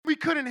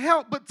couldn't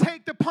help but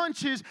take the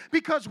punches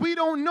because we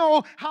don't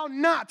know how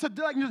not to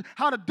duck,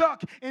 how to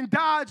duck and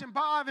dodge and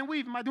bob and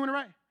weave. Am I doing it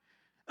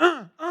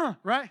right?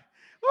 Right?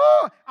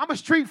 Woo! I'm a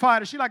street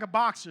fighter. She like a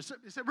boxer. So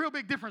it's a real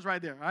big difference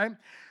right there, right?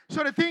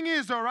 So the thing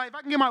is, though, right, if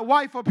I can get my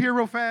wife up here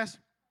real fast.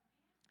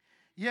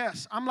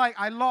 Yes, I'm like,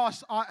 I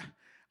lost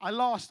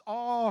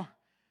all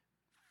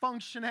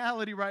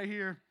functionality right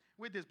here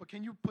with this. But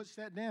can you push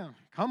that down?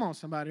 Come on,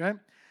 somebody, right?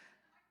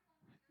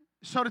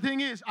 So the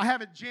thing is, I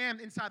have it jammed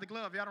inside the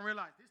glove. Y'all don't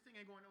realize. This thing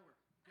ain't going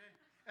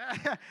nowhere.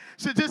 Okay?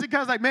 So just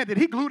because, like, man, did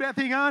he glue that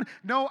thing on?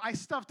 No, I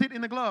stuffed it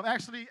in the glove.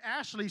 Actually,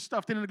 Ashley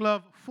stuffed it in the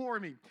glove for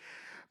me.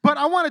 But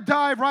I want to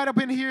dive right up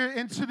in here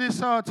into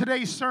this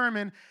today's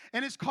sermon,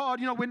 and it's called,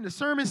 in the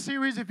sermon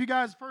series, if you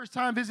guys first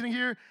time visiting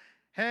here,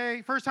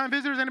 hey, first time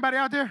visitors, anybody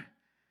out there?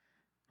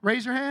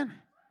 Raise your hand.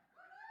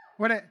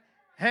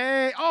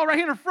 Hey, oh, right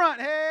here in the front.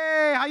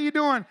 Hey, how you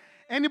doing?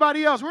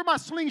 Anybody else? Where my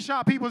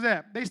slingshot peoples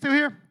at? They still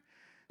here?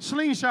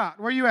 Slingshot,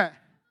 where you at?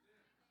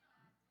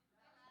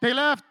 They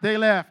left? They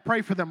left.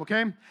 Pray for them,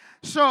 okay?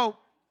 So,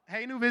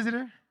 hey, new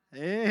visitor.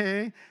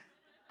 Hey.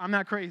 I'm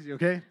not crazy,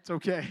 okay? It's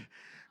okay.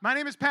 My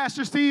name is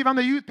Pastor Steve. I'm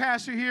the youth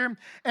pastor here,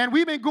 and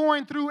we've been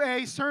going through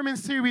a sermon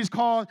series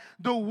called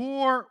The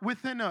War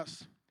Within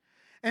Us.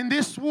 And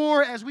this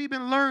war, as we've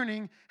been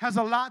learning, has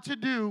a lot to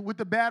do with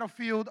the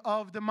battlefield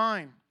of the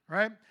mind,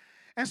 right?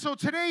 And so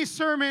today's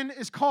sermon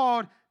is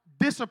called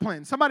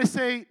Discipline. Somebody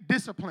say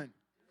discipline.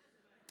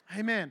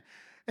 Amen.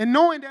 And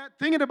knowing that,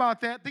 thinking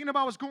about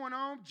what's going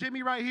on,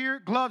 Jimmy right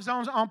here, gloves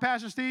on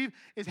Pastor Steve,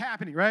 is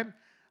happening, right?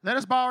 Let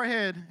us bow our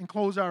head and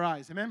close our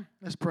eyes. Amen?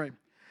 Let's pray.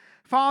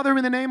 Father,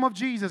 in the name of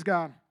Jesus,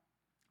 God,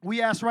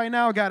 we ask right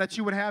now, God, that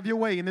you would have your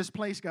way in this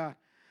place, God.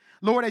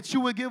 Lord, that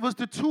you would give us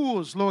the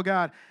tools, Lord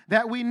God,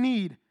 that we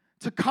need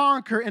to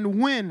conquer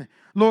and win,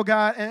 Lord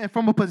God, and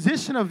from a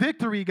position of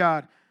victory,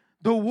 God,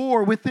 the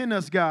war within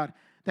us, God,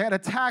 that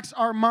attacks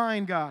our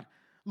mind, God.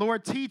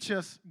 Lord, teach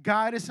us,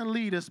 guide us, and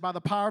lead us by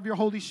the power of your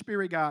Holy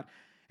Spirit, God.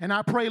 And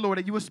I pray, Lord,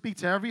 that you will speak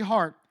to every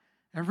heart,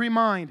 every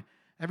mind,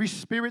 every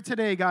spirit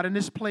today, God, in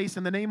this place,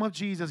 in the name of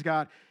Jesus,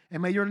 God.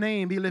 And may your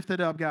name be lifted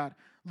up, God.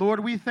 Lord,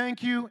 we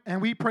thank you and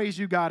we praise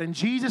you, God, in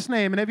Jesus'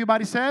 name. And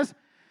everybody says,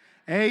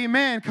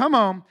 amen. Come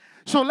on.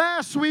 So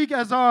last week,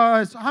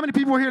 how many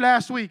people were here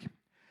last week?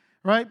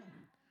 Right?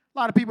 A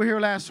lot of people here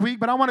last week,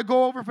 but I want to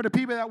go over for the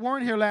people that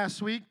weren't here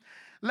last week.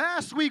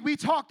 Last week, we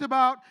talked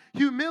about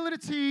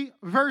humility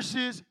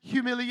versus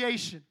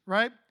humiliation,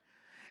 right?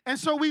 And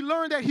so we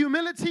learned that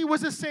humility was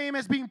the same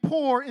as being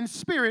poor in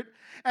spirit,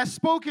 as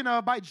spoken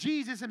of by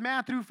Jesus in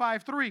Matthew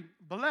 5:3.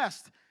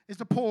 Blessed is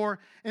the poor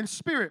in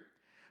spirit,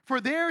 for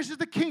theirs is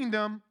the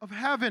kingdom of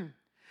heaven.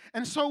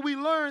 And so we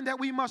learned that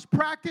we must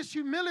practice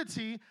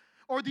humility,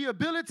 or the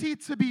ability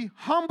to be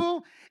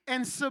humble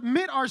and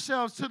submit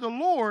ourselves to the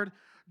Lord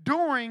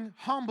during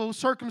humble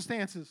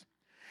circumstances.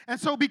 And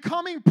so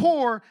becoming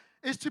poor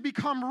is to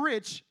become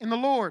rich in the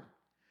Lord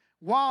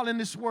while in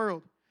this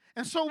world.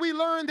 And so we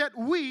learned that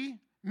we,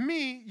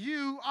 me,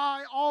 you,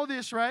 I, all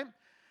this, right?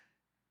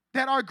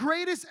 That our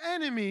greatest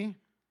enemy,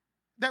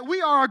 that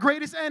we are our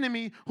greatest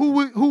enemy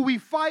who we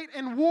fight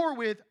and war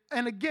with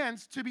and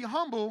against to be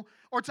humble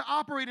or to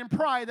operate in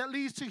pride that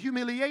leads to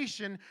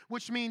humiliation,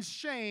 which means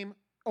shame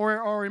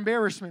or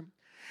embarrassment.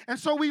 And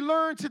so we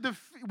learn to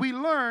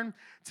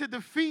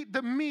defeat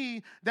the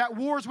me that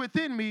wars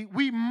within me.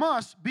 We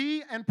must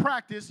be and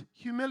practice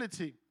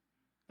humility.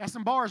 That's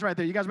some bars right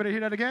there. You guys ready to hear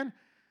that again?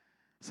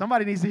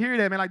 Somebody needs to hear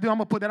that, man. Like, dude, I'm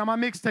going to put that on my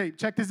mixtape.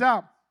 Check this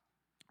out.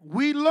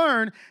 We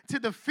learn to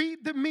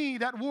defeat the me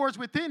that wars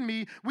within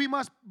me. We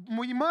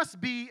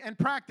must be and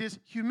practice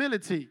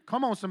humility.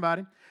 Come on,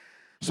 somebody.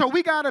 So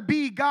we got to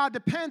be God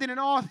dependent in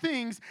all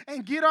things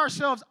and get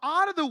ourselves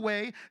out of the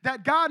way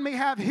that God may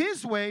have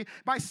his way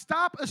by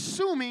stop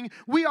assuming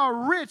we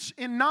are rich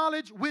in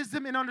knowledge,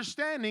 wisdom, and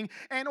understanding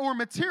and or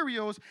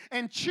materials,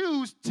 and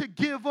choose to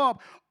give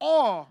up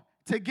all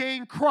to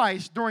gain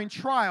Christ during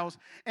trials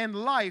and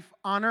life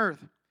on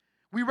earth.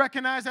 We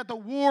recognize that the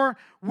war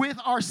with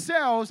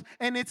ourselves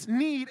and its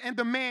need and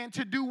demand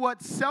to do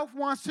what self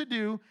wants to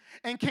do,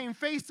 and came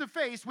face to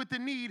face with the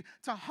need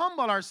to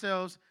humble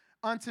ourselves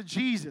unto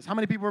Jesus. How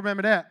many people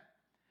remember that?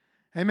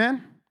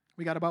 Amen?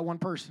 We got about one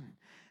person.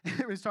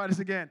 Let's try this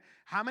again.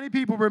 How many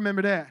people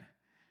remember that?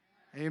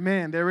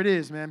 Amen. There it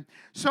is, man.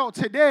 So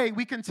today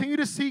we continue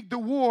to seek the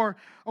war,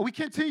 or we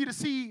continue to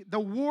see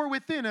the war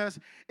within us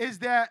is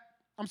that,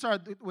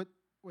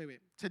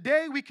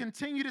 Today we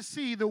continue to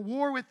see the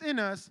war within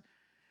us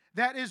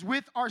that is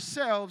with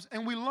ourselves,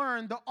 and we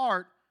learn the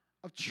art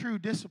of true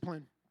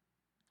discipline.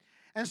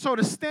 And so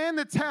to stand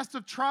the test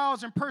of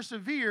trials and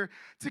persevere,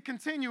 to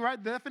continue,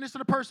 right? The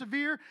definition of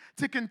persevere,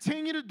 to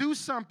continue to do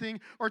something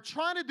or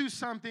try to do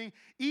something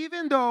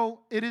even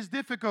though it is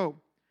difficult.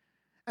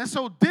 And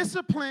so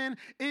discipline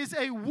is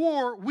a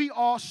war we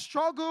all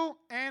struggle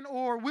and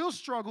or will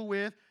struggle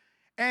with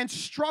and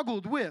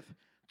struggled with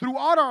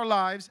throughout our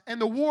lives.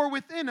 And the war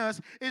within us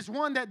is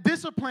one that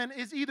discipline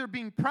is either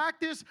being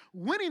practiced,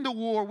 winning the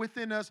war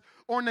within us,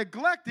 or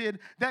neglected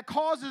that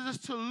causes us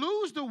to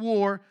lose the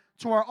war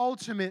to our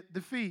ultimate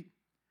defeat.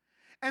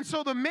 And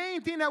so the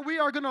main thing that we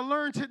are going to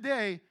learn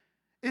today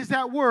is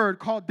that word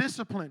called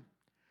discipline.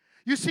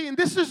 You see, and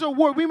this is a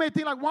word, we may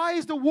think like, why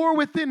is the war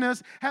within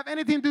us have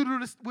anything to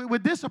do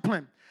with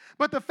discipline?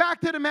 But the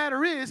fact of the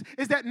matter is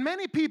that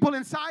many people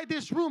inside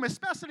this room,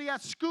 especially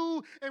at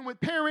school and with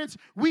parents,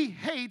 we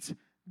hate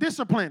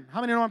discipline.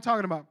 How many know what I'm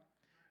talking about?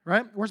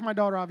 Right? Where's my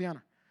daughter,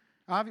 Aviana?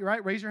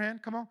 Right? Raise your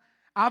hand. Come on.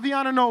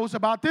 Aviana knows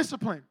about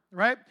discipline,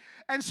 right?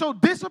 And so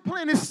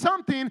discipline is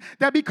something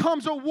that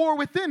becomes a war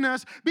within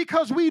us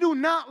because we do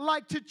not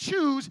like to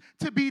choose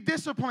to be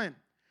disciplined.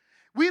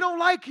 We don't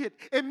like it.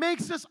 It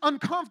makes us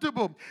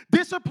uncomfortable.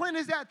 Discipline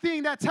is that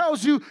thing that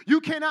tells you you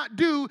cannot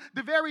do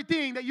the very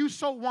thing that you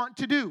so want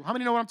to do. How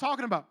many know what I'm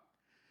talking about?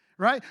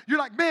 Right? You're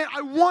like, man,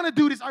 I want to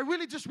do this. I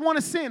really just want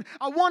to sin.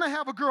 I want to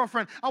have a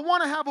girlfriend. I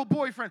want to have a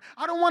boyfriend.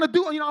 I don't want to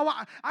do,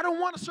 I don't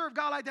want to serve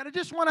God like that. I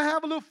just want to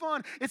have a little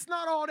fun. It's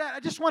not all that. I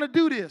just want to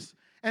do this.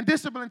 And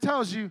discipline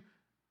tells you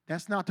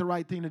that's not the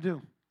right thing to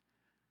do.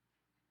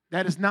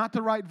 That is not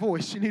the right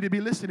voice you need to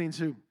be listening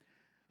to.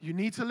 You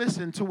need to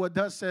listen to what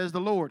thus says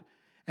the Lord.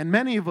 And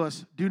many of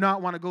us do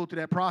not want to go through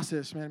that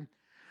process, man.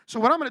 So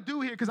what I'm going to do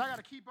here, because I got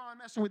to keep on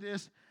messing with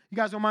this. You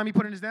guys don't mind me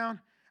putting this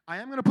down? I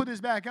am going to put this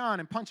back on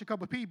and punch a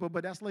couple people,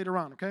 but that's later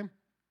on, okay?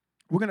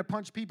 We're going to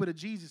punch people to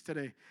Jesus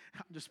today.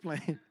 I'm just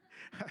playing.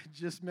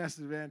 Just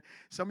messing, man.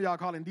 Some of y'all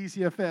calling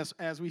DCFS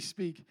as we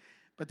speak,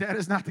 but that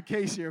is not the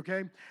case here,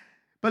 okay?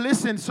 But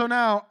listen, so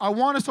now I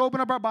want us to open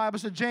up our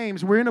Bibles to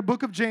James. We're in the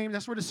book of James.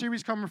 That's where the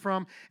series is coming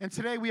from. And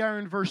today we are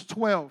in verse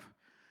 12.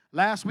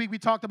 Last week we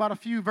talked about a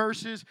few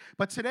verses,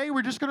 but today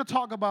we're just going to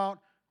talk about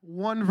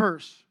one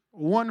verse.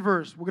 One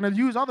verse. We're going to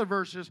use other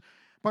verses,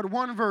 but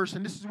one verse,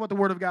 and this is what the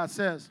Word of God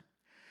says.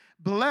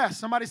 Blessed,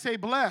 somebody say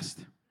blessed,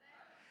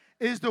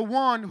 is the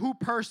one who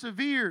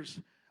perseveres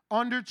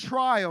under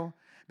trial,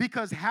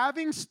 because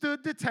having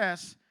stood the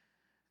test,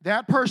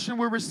 that person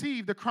will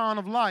receive the crown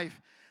of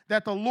life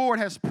that the Lord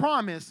has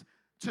promised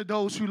to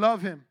those who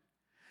love him.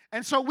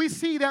 And so we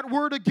see that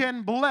word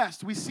again,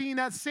 blessed. We seen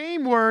that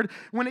same word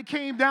when it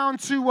came down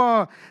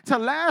to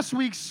last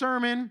week's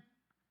sermon.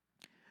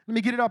 Let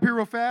me get it up here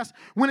real fast.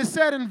 When it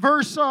said in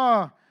verse,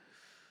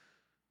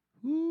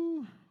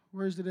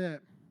 where's it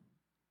at?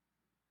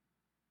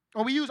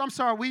 We use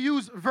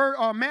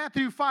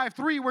Matthew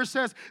 5:3 where it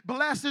says,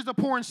 blessed is the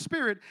poor in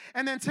spirit.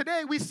 And then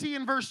today we see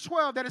in verse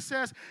 12 that it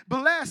says,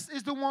 blessed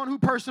is the one who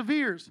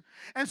perseveres.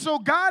 And so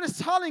God is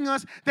telling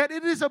us that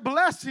it is a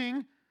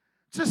blessing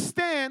to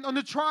stand on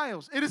the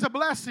trials. It is a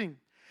blessing.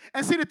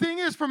 And see, the thing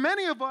is, for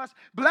many of us,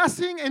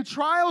 blessing and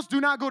trials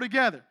do not go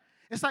together.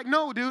 It's like,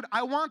 no, dude,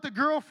 I want the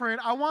girlfriend.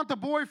 I want the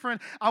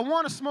boyfriend. I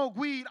want to smoke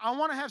weed. I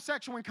want to have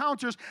sexual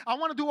encounters. I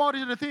want to do all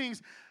these other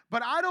things.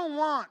 But I don't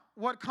want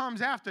what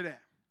comes after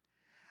that.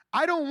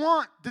 I don't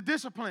want the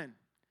discipline.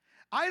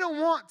 I don't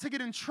want to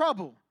get in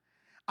trouble.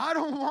 I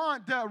don't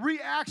want the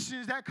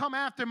reactions that come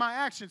after my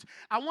actions.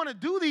 I want to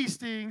do these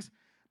things,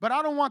 but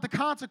I don't want the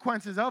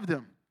consequences of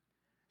them.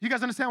 You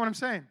guys understand what I'm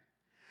saying?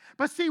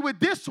 But see, with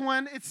this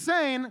one, it's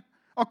saying,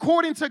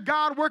 according to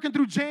God working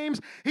through James,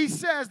 he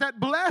says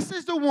that blessed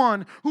is the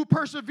one who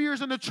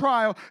perseveres in the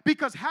trial,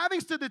 because having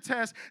stood the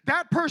test,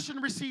 that person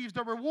receives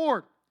the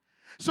reward.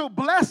 So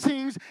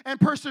blessings and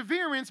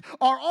perseverance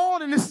are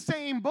all in the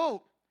same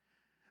boat.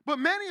 But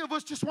many of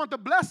us just want the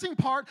blessing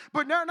part,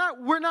 but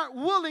we're not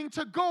willing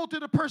to go to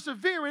the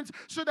perseverance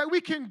so that we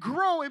can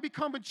grow and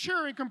become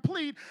mature and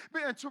complete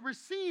and to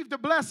receive the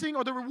blessing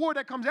or the reward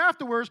that comes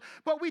afterwards,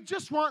 but we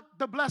just want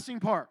the blessing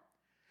part.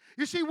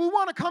 You see, we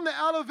want to come to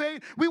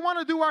Elevate, we want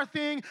to do our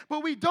thing,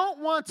 but we don't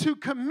want to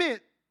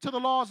commit to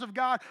the laws of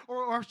God,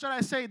 or should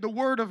I say the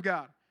Word of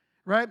God,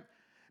 right?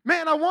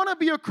 Man, I want to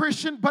be a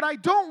Christian, but I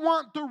don't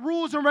want the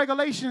rules and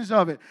regulations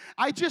of it.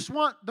 I just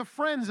want the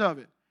friends of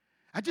it.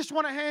 I just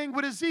want to hang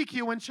with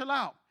Ezekiel and chill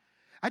out.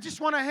 I just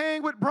want to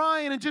hang with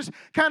Brian and just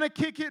kind of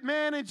kick it,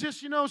 man, and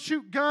just,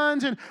 shoot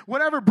guns and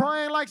whatever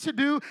Brian likes to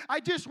do. I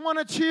just want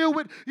to chill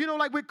with,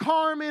 like with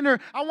Carmen, or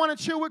I want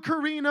to chill with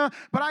Karina,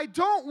 but I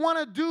don't want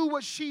to do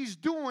what she's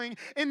doing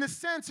in the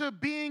sense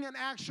of being an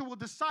actual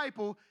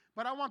disciple,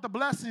 but I want the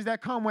blessings that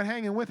come with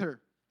hanging with her.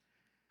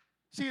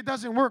 See, it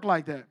doesn't work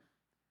like that.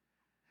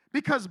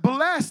 Because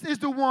blessed is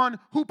the one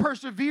who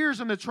perseveres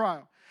in the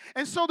trial.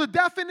 And so the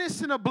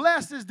definition of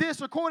blessed is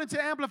this, according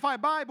to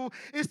Amplified Bible,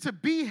 is to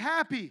be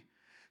happy,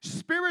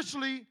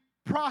 spiritually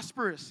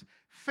prosperous,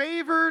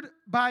 favored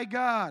by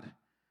God.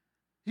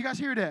 You guys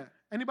hear that?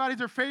 Anybody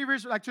their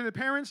favorites, like to their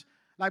parents?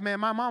 Like, man,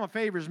 my mama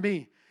favors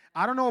me.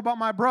 I don't know about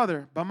my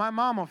brother, but my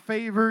mama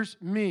favors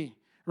me.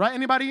 Right?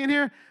 Anybody in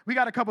here? We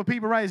got a couple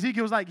people, right?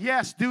 Ezekiel was like,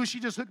 yes, dude, she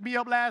just hooked me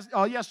up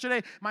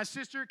yesterday. My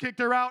sister kicked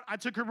her out. I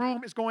took her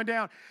room. It's going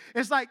down.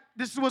 It's like,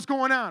 this is what's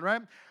going on,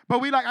 right?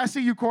 But I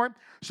see you, Corey.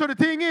 So the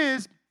thing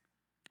is,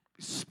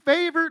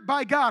 favored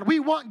by God.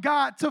 We want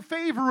God to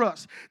favor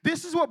us.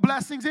 This is what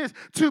blessings is,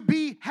 to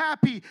be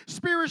happy,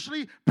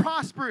 spiritually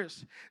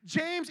prosperous.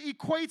 James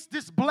equates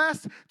this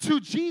blessed to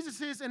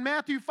Jesus's in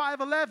Matthew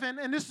 5:11,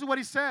 and this is what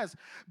he says.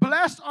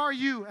 Blessed are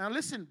you. Now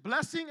listen,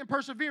 blessing and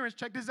perseverance,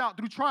 check this out,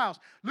 through trials.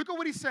 Look at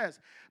what he says.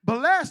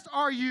 Blessed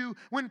are you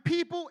when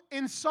people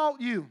insult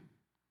you.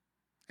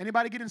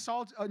 Anybody get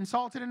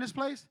insulted in this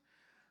place?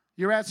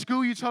 You're at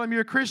school, you tell them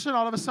you're a Christian,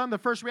 all of a sudden the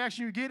first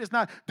reaction you get is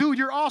not, dude,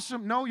 you're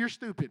awesome. No, you're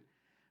stupid.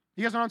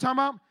 You guys know what I'm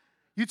talking about?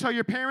 You tell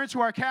your parents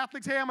who are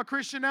Catholics, hey, I'm a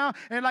Christian now,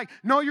 and like,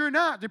 no, you're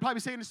not. They're probably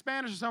saying in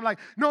Spanish or something like,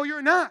 no,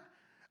 you're not.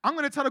 I'm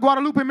going to tell the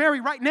Guadalupe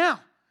Mary right now.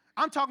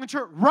 I'm talking to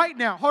her right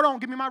now. Hold on,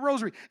 give me my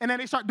rosary. And then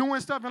they start doing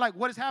stuff and like,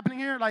 what is happening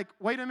here? Like,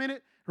 wait a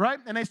minute, right?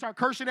 And they start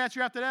cursing at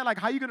you after that. Like,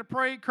 how are you going to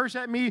pray, curse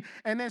at me,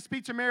 and then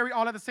speak to Mary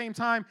all at the same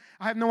time?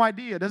 I have no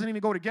idea. It doesn't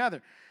even go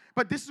together.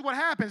 But this is what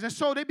happens. And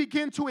so they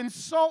begin to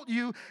insult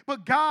you.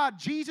 But God,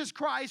 Jesus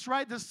Christ,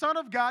 right, the Son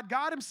of God,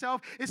 God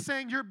himself is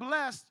saying you're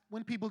blessed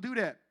when people do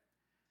that.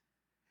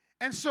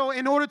 And so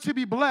in order to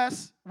be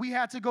blessed, we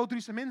had to go through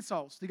some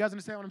insults. Do you guys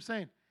understand what I'm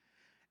saying?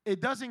 It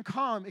doesn't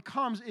come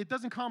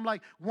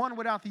like one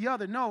without the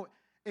other. No,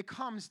 it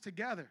comes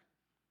together.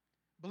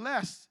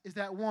 Blessed is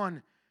that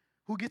one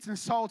who gets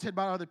insulted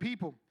by other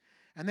people.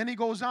 And then he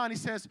goes on, he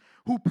says,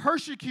 who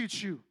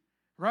persecutes you,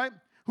 right?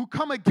 Who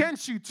come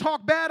against you,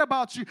 talk bad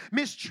about you,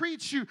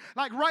 mistreat you.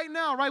 Like right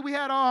now, right? We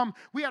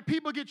had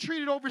people get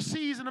treated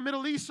overseas in the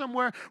Middle East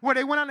somewhere where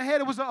they went on ahead.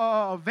 It was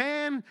a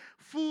van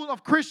full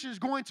of Christians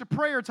going to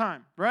prayer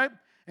time, right?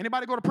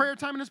 Anybody go to prayer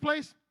time in this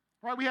place?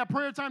 Right? We had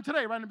prayer time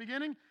today, right in the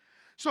beginning.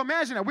 So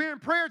imagine that we're in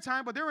prayer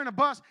time, but they're in a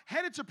bus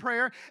headed to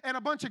prayer, and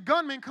a bunch of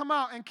gunmen come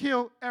out and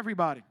kill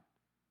everybody.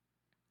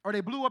 Or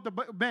they blew up the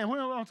van. What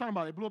am I talking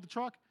about? They blew up the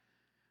truck?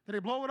 Did they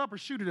blow it up or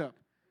shoot it up?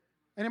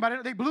 Anybody?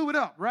 They blew it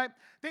up, right?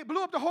 They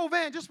blew up the whole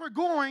van just for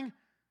going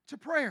to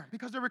prayer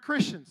because they were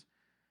Christians.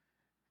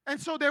 And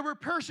so they were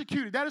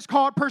persecuted. That is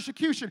called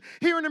persecution.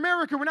 Here in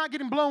America, we're not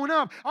getting blown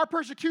up. Our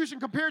persecution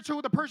compared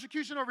to the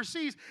persecution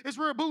overseas is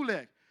we're a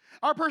bootleg.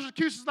 Our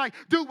persecution is like,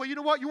 dude, well, you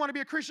know what? You want to be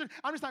a Christian?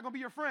 I'm just not going to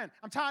be your friend.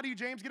 I'm tired of you,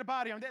 James. Get up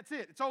out of here. That's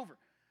it. It's over.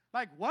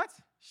 Like, what?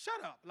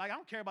 Shut up. Like, I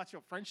don't care about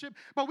your friendship.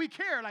 But we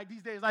care, like,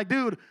 these days. Like,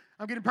 dude,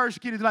 I'm getting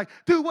persecuted. Like,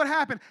 dude, what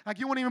happened? Like,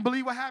 you won't even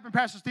believe what happened,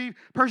 Pastor Steve.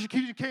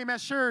 Persecution came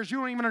at Schurz. You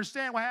don't even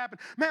understand what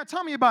happened. Man,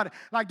 tell me about it.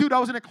 Like, dude, I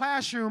was in a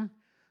classroom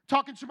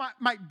talking to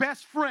my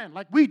best friend.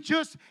 Like, we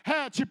just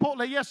had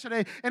Chipotle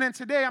yesterday, and then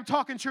today I'm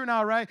talking to her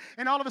now, right?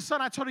 And all of a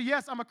sudden I told her,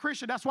 yes, I'm a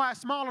Christian. That's why I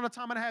smile all the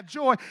time and I have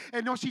joy.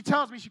 And when she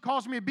tells me, she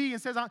calls me a B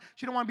and says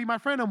she don't want to be my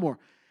friend no more.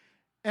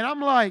 And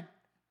I'm like,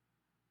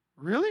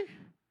 really?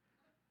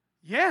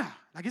 Yeah.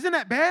 Like, isn't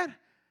that bad?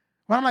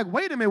 Well, I'm like,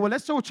 wait a minute. Well,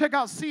 let's go check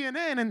out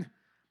CNN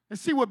and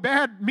see what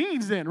bad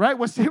means then, right?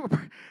 You know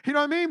what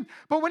I mean?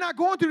 But we're not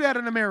going through that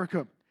in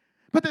America.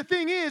 But the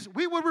thing is,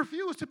 we would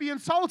refuse to be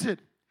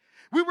insulted.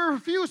 We will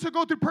refuse to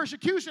go through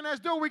persecution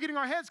as though we're getting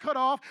our heads cut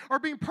off or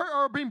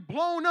being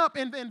blown up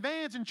in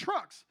vans and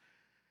trucks.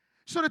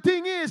 So the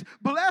thing is,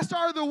 blessed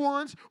are the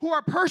ones who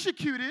are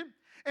persecuted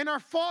and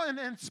are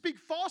and speak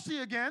falsely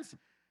against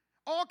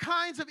all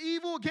kinds of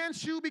evil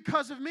against you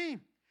because of me.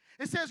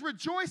 It says,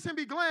 rejoice and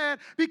be glad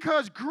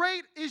because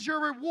great is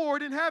your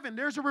reward in heaven.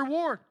 There's a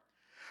reward.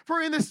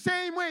 For in the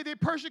same way they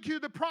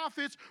persecuted the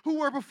prophets who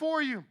were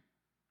before you.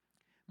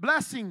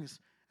 Blessings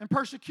and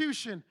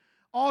persecution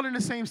all in the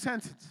same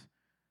sentence.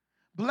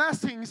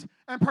 Blessings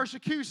and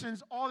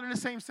persecutions all in the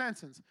same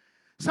sentence.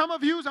 Some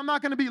of you, I'm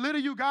not going to belittle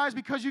you guys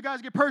because you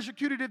guys get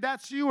persecuted if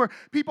that's you, or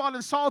people are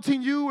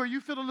insulting you, or you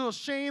feel a little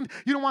shamed.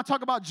 You don't want to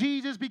talk about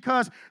Jesus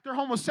because they're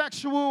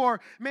homosexual, or,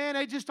 man,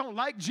 they just don't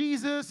like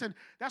Jesus, and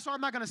that's why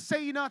I'm not going to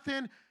say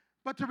nothing.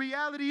 But the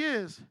reality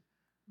is,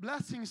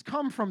 blessings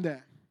come from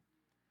that.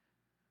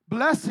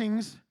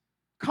 Blessings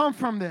come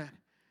from that.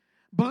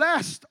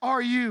 Blessed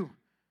are you.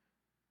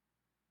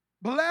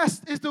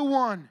 Blessed is the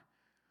one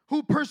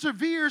who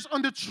perseveres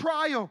under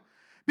trial,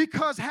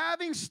 because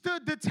having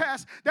stood the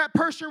test, that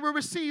person will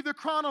receive the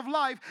crown of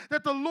life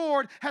that the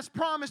Lord has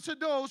promised to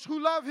those who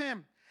love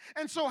him.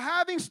 And so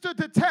having stood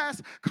the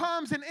test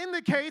comes and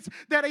indicates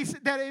that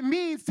it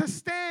means to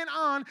stand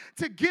on,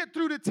 to get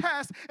through the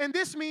test. And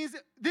this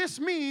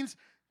means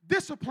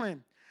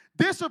discipline.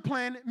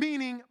 Discipline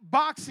meaning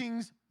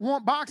boxing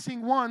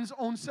one's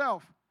own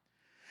self.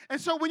 And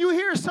so when you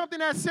hear something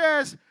that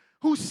says,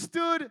 who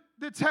stood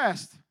the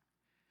test,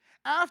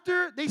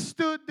 after they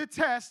stood the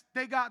test,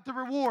 they got the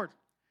reward,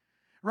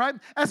 right?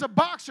 As a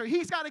boxer,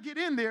 he's got to get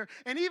in there,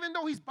 and even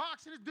though he's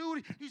boxing this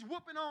dude, he's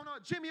whooping on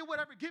Jimmy or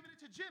whatever, giving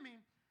it to Jimmy,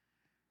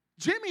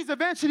 Jimmy's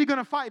eventually going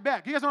to fight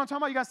back. You guys know what I'm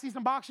talking about? You guys see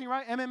some boxing,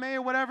 right? MMA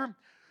or whatever.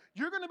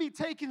 You're going to be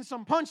taking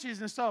some punches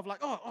and stuff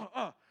like,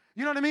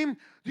 You know what I mean?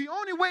 The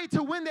only way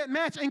to win that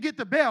match and get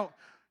the belt,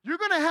 you're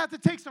going to have to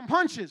take some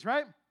punches,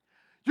 right?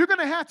 You're going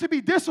to have to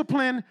be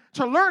disciplined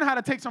to learn how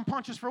to take some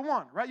punches for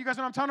one, right? You guys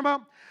know what I'm talking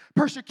about?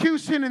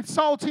 Persecution,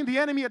 insulting, the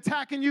enemy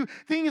attacking you,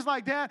 things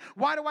like that.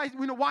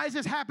 Why is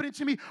this happening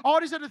to me?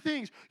 All these other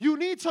things. You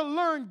need to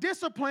learn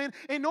discipline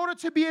in order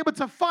to be able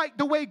to fight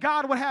the way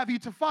God would have you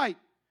to fight.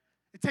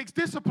 It takes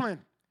discipline.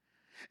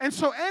 And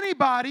so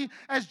anybody,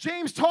 as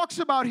James talks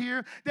about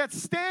here, that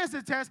stands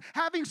the test,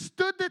 having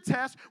stood the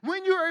test,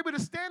 when you're able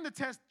to stand the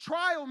test,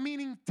 trial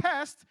meaning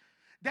test,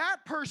 that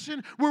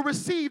person will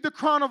receive the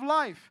crown of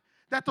life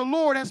that the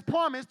Lord has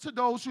promised to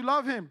those who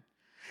love him.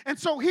 And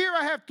so here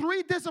I have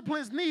 3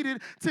 disciplines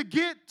needed to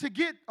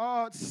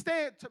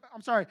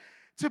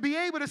to be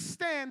able to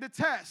stand the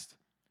test.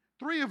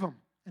 3 of them.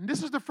 And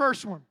this is the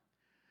first one.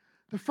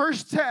 The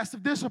first test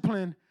of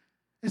discipline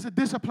is a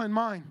disciplined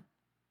mind.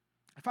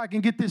 If I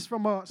can get this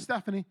from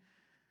Stephanie.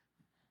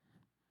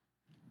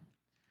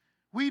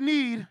 We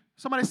need,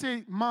 somebody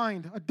say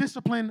mind, a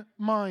disciplined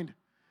mind.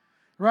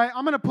 Right?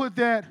 I'm going to put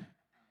that.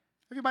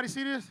 Everybody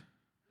see this?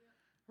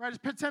 Right?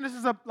 Just pretend this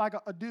is like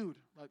a dude.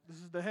 Like this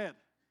is the head.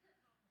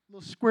 A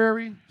little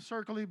squarey,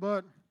 circly,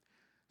 but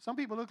some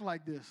people look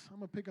like this. I'm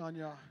going to pick on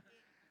y'all.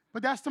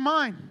 But that's the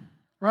mind,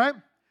 right?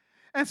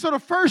 And so the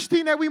first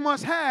thing that we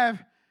must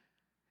have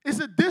is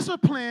a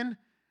disciplined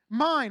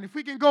mind. If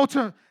we can go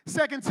to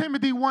 2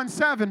 Timothy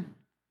 1:7,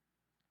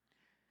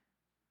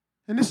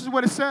 and this is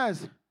what it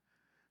says.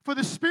 For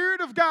the Spirit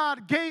that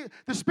God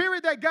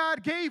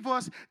gave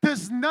us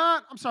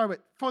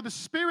for the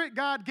Spirit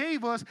God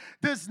gave us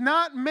does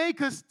not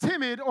make us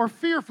timid or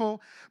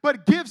fearful,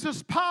 but gives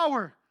us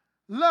power,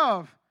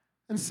 love,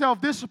 and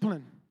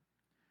self-discipline.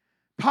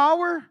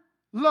 Power,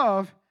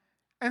 love,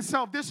 and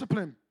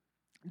self-discipline.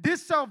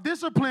 This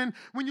self-discipline,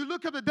 when you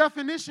look at the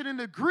definition in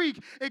the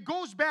Greek, it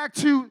goes back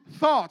to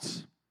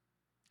thoughts.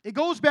 It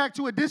goes back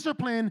to a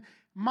disciplined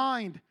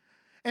mind.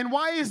 And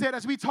why is that,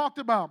 as we talked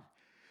about?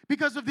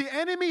 Because if the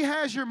enemy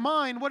has your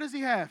mind, what does he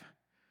have?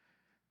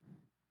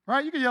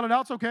 Right? You can yell it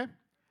out, it's okay.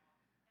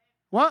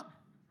 What?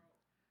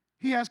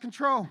 He has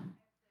control.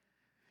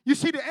 You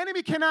see, the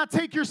enemy cannot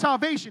take your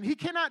salvation. He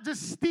cannot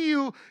just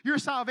steal your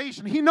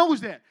salvation. He knows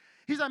that.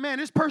 He's like, man,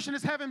 this person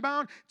is heaven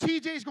bound.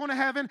 TJ's going to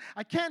heaven.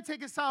 I can't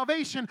take his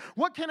salvation.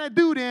 What can I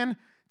do then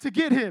to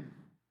get him?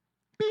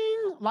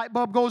 Bing, light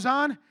bulb goes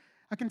on.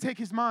 I can take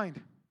his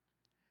mind.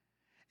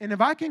 And if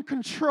I can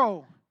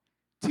control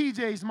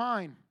TJ's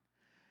mind,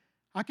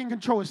 I can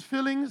control his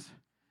feelings.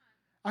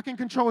 I can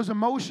control his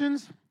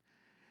emotions.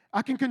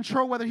 I can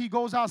control whether he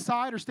goes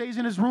outside or stays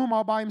in his room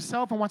all by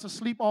himself and wants to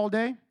sleep all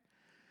day.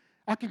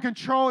 I can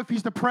control if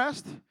he's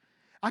depressed.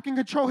 I can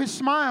control his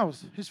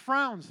smiles, his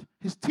frowns,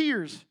 his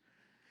tears.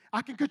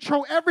 I can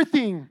control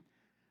everything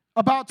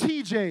about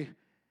TJ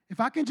if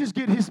I can just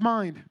get his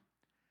mind.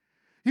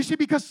 You see,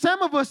 because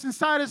some of us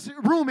inside this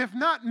room, if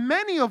not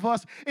many of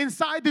us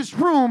inside this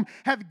room,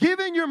 have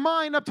given your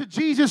mind up to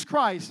Jesus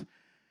Christ.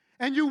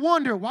 And you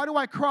wonder, why do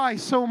I cry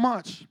so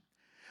much?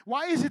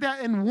 Why is it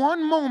that in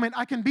one moment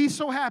I can be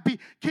so happy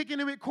kicking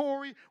it with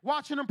Corey,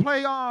 watching him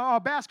play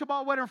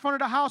basketball, whatever, in front of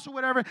the house or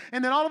whatever,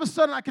 and then all of a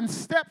sudden I can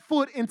step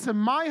foot into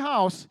my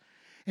house,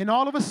 and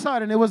all of a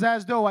sudden it was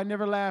as though I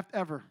never laughed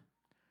ever.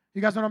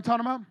 You guys know what I'm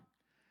talking about?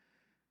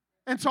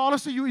 And so all of a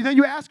sudden then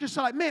you ask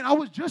yourself, like, man, I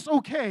was just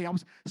okay. I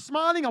was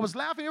smiling, I was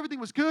laughing, everything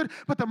was good,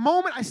 but the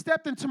moment I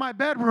stepped into my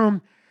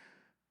bedroom,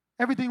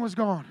 everything was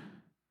gone.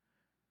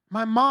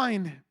 My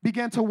mind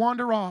began to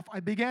wander off. I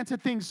began to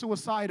think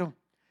suicidal.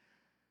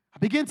 I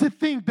began to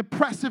think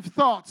depressive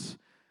thoughts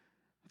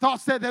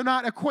that do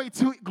not equate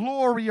to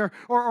glory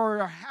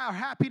or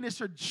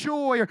happiness or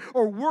joy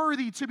or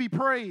worthy to be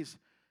praised.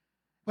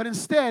 But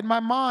instead,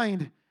 my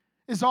mind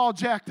is all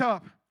jacked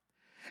up.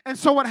 And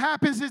so what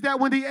happens is that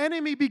when the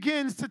enemy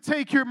begins to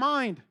take your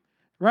mind,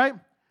 right?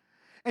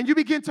 And you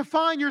begin to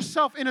find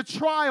yourself in a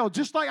trial,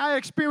 just like I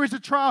experienced a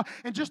trial,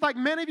 and just like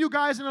many of you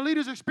guys and the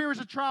leaders experienced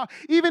a trial,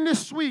 even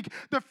this week,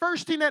 the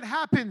first thing that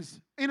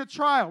happens in a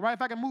trial, right,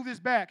 if I can move this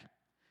back,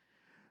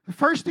 the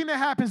first thing that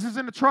happens is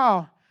in a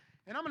trial,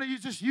 and I'm going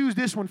to just use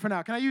this one for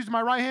now. Can I use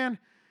my right hand?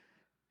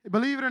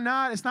 Believe it or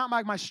not, it's not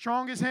like my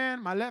strongest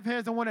hand. My left hand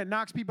is the one that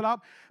knocks people out,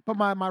 but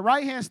my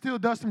right hand still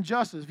does some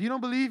justice. If you don't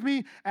believe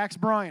me, ask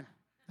Brian.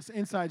 That's an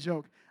inside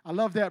joke. I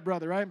love that,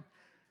 brother, right?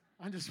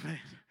 I'm just playing.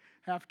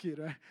 Half kid,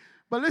 right?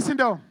 But listen,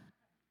 though,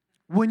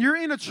 when you're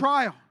in a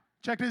trial,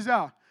 check this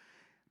out.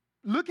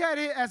 Look at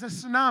it as a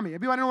tsunami.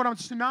 Everybody know what a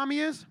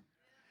tsunami is?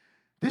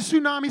 This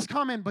tsunami's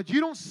coming, but you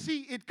don't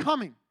see it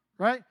coming,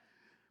 right?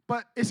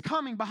 But it's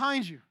coming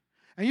behind you.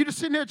 And you're just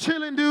sitting there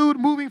chilling, dude,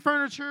 moving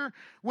furniture,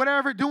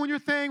 whatever, doing your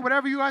thing,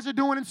 whatever you guys are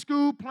doing in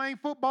school, playing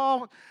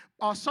football,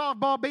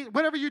 softball,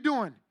 whatever you're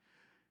doing.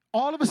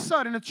 All of a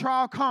sudden, a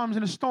trial comes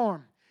in a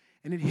storm,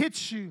 and it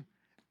hits you,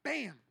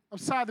 bam,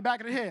 upside the back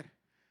of the head.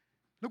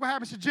 Look what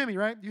happens to Jimmy,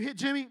 right? You hit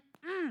Jimmy,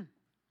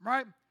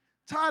 right?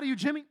 Tired of you,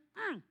 Jimmy,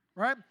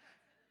 right?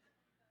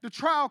 The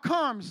trial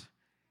comes,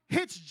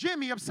 hits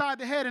Jimmy upside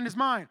the head in his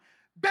mind.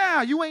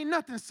 Bow, you ain't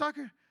nothing,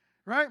 sucker,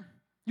 right?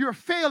 You're a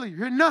failure.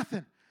 You're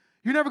nothing.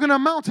 You're never going to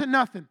amount to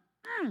nothing.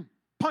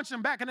 Punch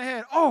him back in the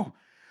head. Oh,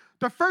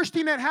 the first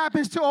thing that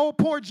happens to old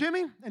poor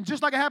Jimmy, and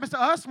just like it happens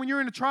to us when you're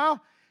in a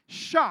trial,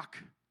 shock.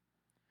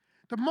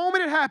 The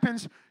moment it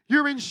happens,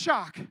 you're in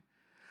shock.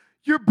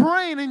 Your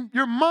brain and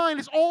your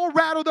mind is all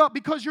rattled up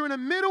because you're in the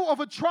middle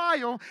of a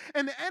trial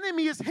and the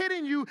enemy is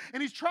hitting you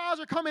and these trials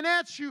are coming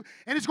at you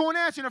and it's going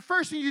at you. And the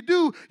first thing you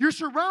do, you're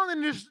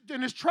surrounded in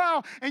this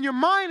trial and your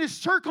mind is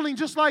circling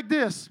just like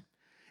this.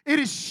 It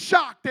is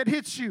shock that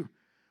hits you.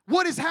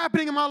 What is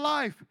happening in my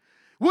life?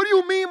 What do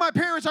you mean my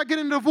parents are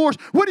getting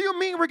divorced? What do you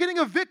mean we're getting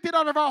evicted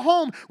out of our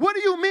home? What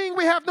do you mean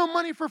we have no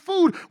money for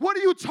food? What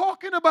are you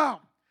talking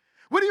about?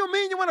 What do you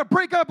mean you want to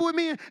break up with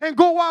me and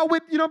go out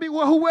with,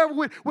 whoever,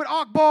 with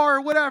Akbar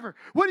or whatever?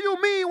 What do you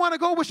mean you want to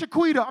go with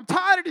Shaquita? I'm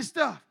tired of this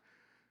stuff.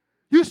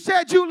 You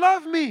said you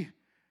love me.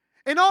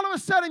 And all of a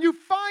sudden you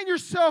find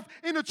yourself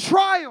in a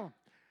trial.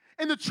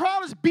 And the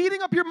trial is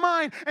beating up your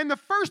mind. And the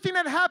first thing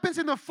that happens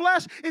in the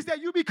flesh is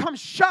that you become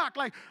shocked.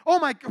 Like, oh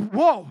my,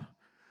 whoa.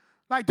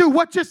 Like, dude,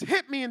 what just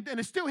hit me? And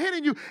it's still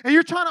hitting you. And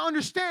you're trying to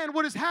understand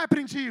what is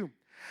happening to you.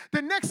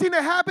 The next thing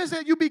that happens is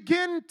that you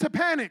begin to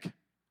panic.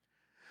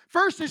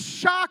 First is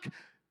shock,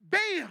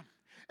 bam.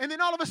 And then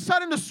all of a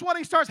sudden the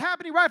sweating starts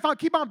happening, right? If I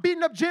keep on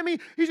beating up Jimmy,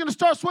 he's going to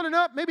start swelling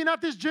up. Maybe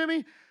not this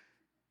Jimmy,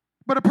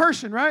 but a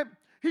person, right?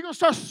 He's going to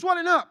start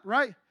swelling up,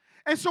 right?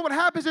 And so what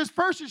happens is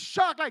first is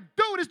shock, like,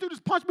 dude, this dude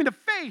just punched me in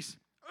the face.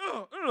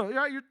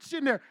 Right? You're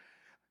sitting there.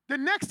 The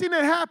next thing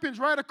that happens,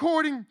 right,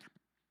 according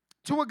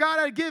to what God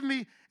had given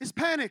me, is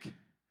panic.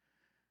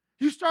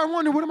 You start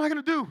wondering, what am I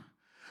going to do?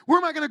 Where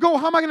am I going to go?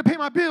 How am I going to pay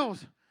my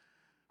bills?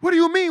 What do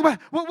you mean? What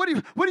do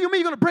you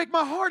mean you're going to break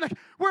my heart? Like,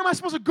 where am I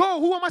supposed to go?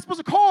 Who am I supposed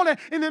to call?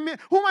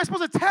 Who am I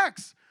supposed to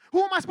text?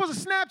 Who am I supposed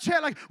to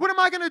Snapchat? Like, what am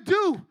I going to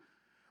do?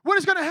 What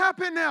is going to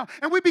happen now?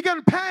 And we begin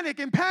to panic,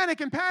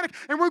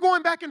 and we're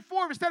going back and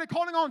forth. Instead of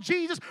calling on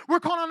Jesus, we're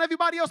calling on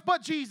everybody else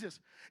but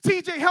Jesus.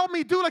 TJ, help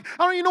me, dude. Like,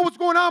 I don't even know what's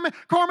going on, man.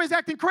 Carmen's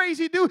acting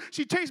crazy, dude.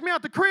 She chased me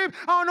out the crib.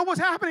 I don't know what's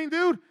happening,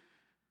 dude.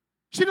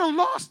 She done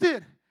lost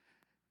it.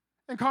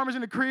 And Carmen's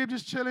in the crib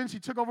just chilling. She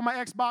took over my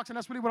Xbox, and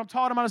that's really what I'm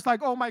talking about. It's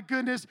like, oh, my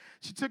goodness,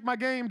 she took my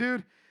game,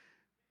 dude.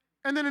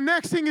 And then the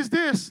next thing is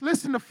this.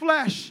 Listen, the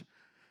flesh.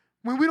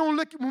 When we don't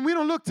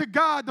look to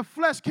God, the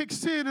flesh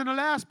kicks in, and the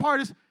last part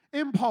is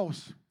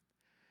impulse.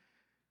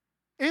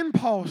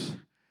 Impulse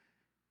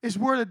is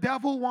where the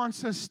devil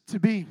wants us to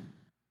be.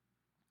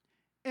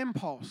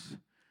 Impulse.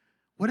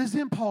 What is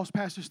impulse,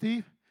 Pastor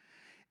Steve?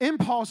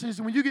 Impulse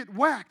is when you get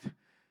whacked,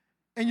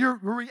 and your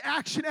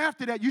reaction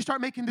after that, you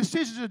start making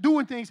decisions or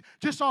doing things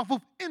just off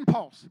of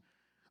impulse.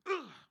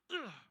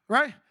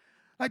 Right?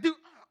 Like, dude,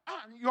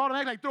 you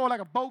automatically throw like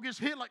a bogus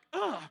hit, like,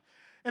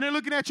 and they're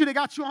looking at you. They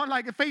got you on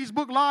like a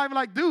Facebook Live.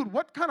 Like, dude,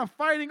 what kind of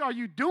fighting are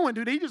you doing,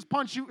 dude? They just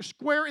punch you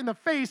square in the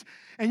face,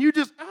 and you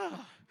just,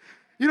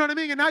 you know what I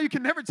mean? And now you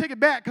can never take it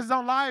back because it's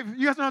on live.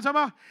 You guys know what I'm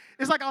talking about?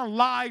 It's like on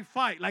live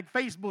fight, like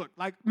Facebook.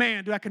 Like,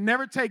 man, dude, I can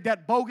never take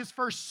that bogus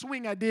first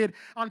swing I did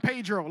on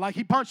Pedro. Like,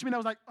 he punched me, and I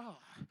was like, oh.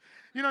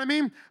 You know what I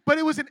mean? But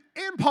it was an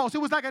impulse.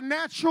 It was like a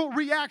natural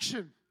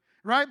reaction,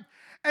 right?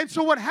 And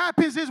so what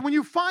happens is when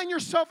you find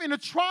yourself in a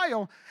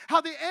trial,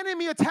 how the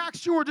enemy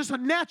attacks you or just a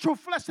natural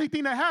fleshly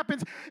thing that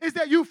happens is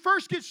that you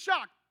first get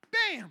shocked.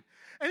 Bam!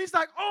 And he's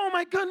like, oh,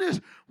 my goodness,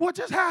 what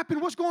just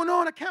happened? What's going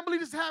on? I can't believe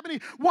this is happening.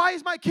 Why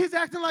is my kids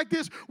acting like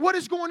this? What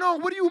is going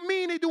on? What do you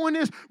mean they're doing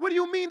this? What do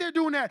you mean they're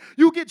doing that?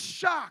 You get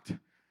shocked.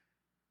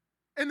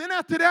 And then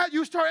after that,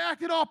 you start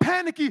acting all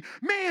panicky.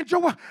 Man, Joe,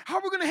 how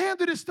are we going to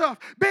handle this stuff?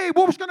 Babe,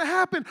 what's going to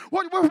happen?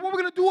 What are we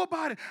going to do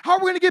about it? How are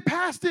we going to get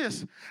past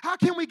this? How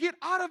can we get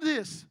out of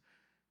this?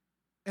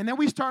 And then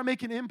we start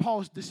making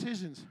impulse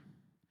decisions.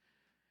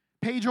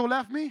 Pedro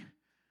left me.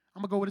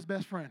 I'm going to go with his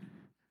best friend.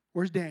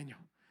 Where's Daniel?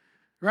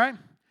 Right?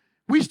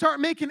 We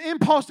start making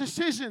impulse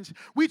decisions.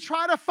 We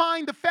try to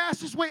find the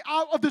fastest way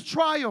out of the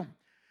trial.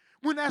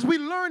 When, as we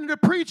learn in the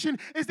preaching,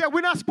 is that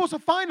we're not supposed to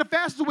find the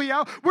fastest way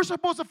out. We're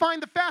supposed to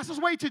find the fastest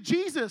way to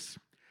Jesus.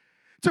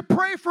 To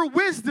pray for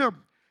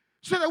wisdom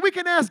so that we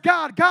can ask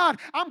God, God,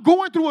 I'm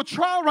going through a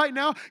trial right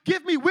now.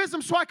 Give me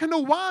wisdom so I can know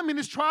why I'm in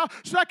this trial,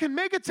 so I can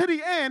make it to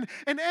the end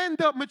and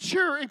end up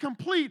mature and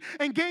complete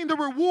and gain the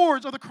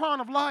rewards of the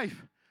crown of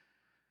life.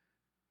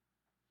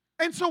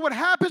 And so what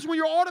happens when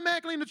you're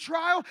automatically in the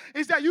trial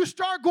is that you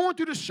start going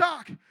through the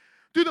shock,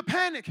 through the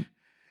panic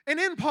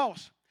and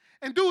impulse.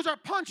 And dudes are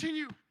punching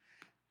you.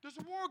 There's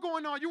a war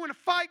going on. You're in a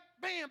fight.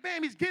 Bam,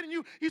 bam. He's getting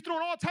you. He's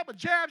throwing all type of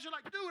jabs. You're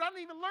like, dude, I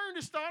didn't even learn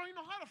this stuff. I don't even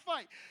know how to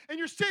fight. And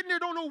you're sitting there,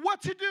 don't know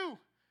what to do.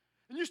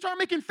 And you start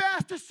making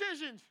fast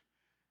decisions.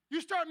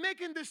 You start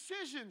making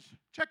decisions.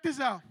 Check this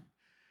out.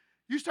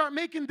 You start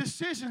making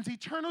decisions,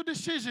 eternal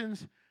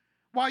decisions,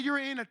 while you're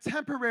in a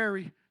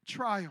temporary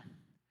trial.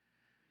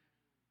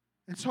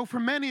 And so for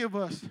many of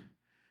us,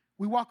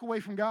 we walk away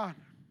from God.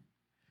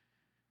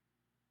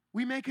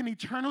 We make an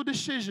eternal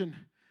decision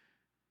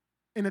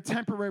in a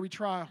temporary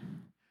trial.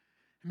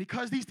 And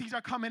because these things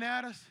are coming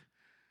at us,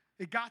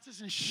 it got us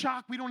in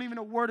shock. We don't even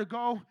know where to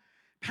go.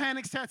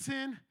 Panic sets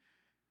in.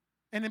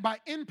 And then by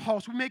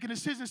impulse, we make a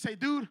decision and say,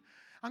 dude,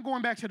 I'm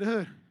going back to the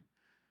hood.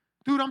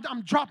 Dude,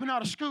 I'm dropping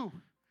out of school.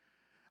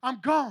 I'm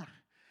gone.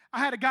 I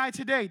had a guy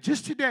today,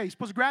 just today, he's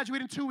supposed to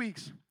graduate in 2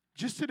 weeks,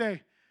 just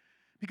today.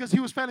 Because he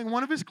was failing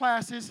one of his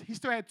classes. He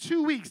still had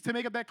 2 weeks to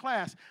make up that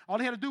class. All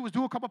he had to do was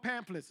do a couple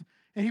pamphlets,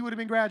 and he would have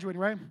been graduating,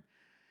 right?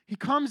 He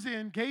comes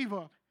in, gave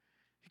up.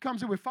 He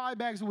comes in with 5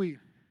 bags of weed.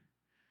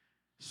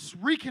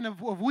 Reeking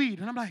of weed.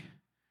 And I'm like,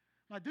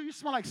 dude, you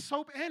smell like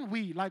soap and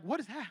weed. Like, what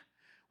is that?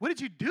 What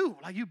did you do?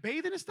 Like, you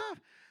bathing and stuff?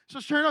 So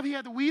sure enough, he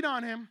had the weed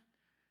on him.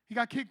 He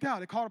got kicked out.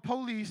 They called the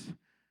police,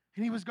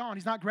 and he was gone.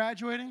 He's not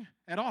graduating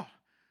at all.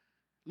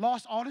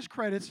 Lost all his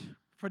credits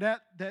for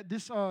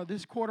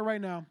this quarter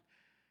right now.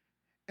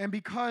 And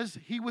because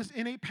he was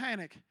in a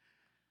panic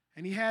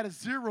and he had a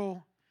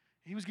 0,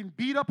 he was getting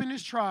beat up in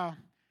this trial,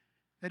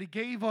 that he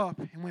gave up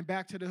and went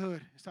back to the hood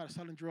and started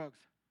selling drugs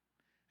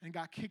and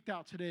got kicked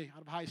out today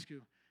out of high school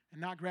and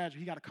not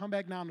graduate. He got to come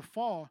back now in the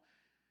fall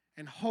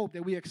and hope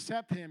that we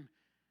accept him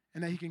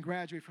and that he can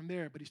graduate from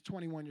there. But he's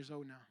 21 years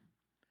old now.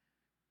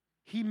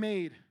 He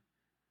made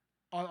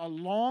a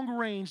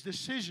long-range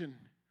decision,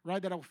 right,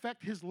 that will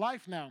affect his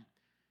life now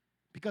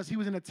because he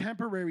was in a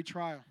temporary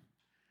trial.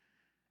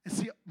 And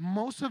see,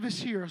 most of us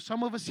here,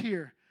 some of us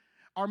here,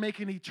 are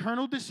making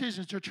eternal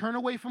decisions to turn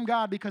away from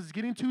God because it's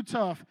getting too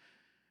tough,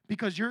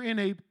 because you're in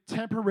a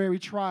temporary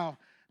trial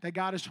that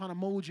God is trying to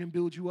mold you and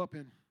build you up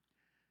in.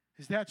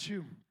 Is that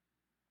you?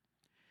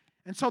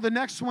 And so the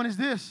next one is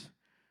this: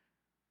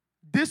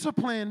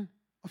 discipline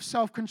of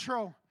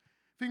self-control.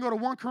 If you can go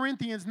to 1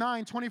 Corinthians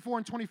 9, 24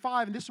 and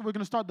 25, and this is where we're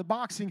going to start the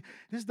boxing.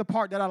 This is the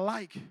part that I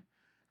like,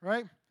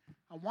 right?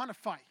 I want to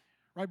fight,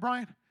 right,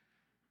 Brian?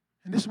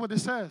 And this is what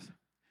this says.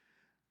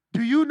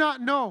 Do you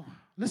not know?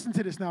 Listen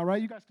to this now,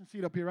 right? You guys can see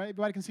it up here, right?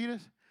 Everybody can see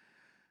this?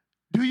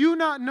 Do you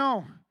not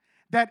know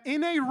that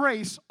in a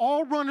race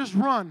all runners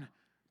run,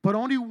 but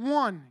only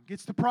one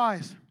gets the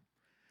prize?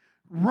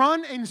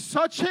 Run in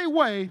such a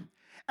way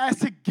as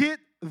to get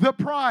the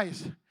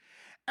prize.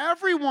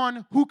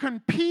 Everyone who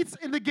competes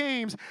in the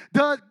games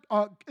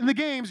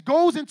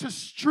goes into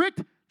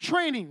strict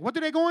training. What do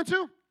they go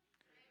into?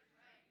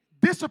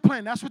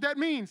 Discipline. That's what that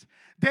means.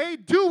 They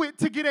do it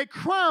to get a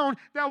crown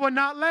that will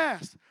not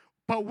last.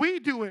 But we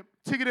do it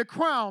to get a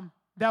crown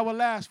that will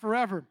last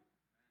forever.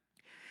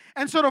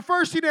 And so the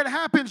first thing that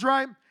happens,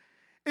 right,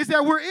 is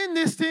that we're in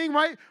this thing,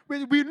 right?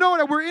 We know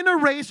that we're in a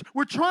race.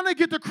 We're trying to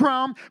get the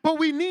crown, but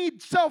we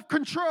need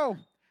self-control.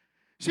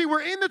 See,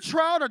 we're in the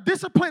trial, our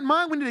disciplined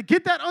mind. We need to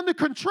get that under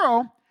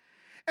control.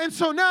 And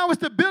so now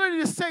it's the ability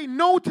to say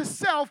no to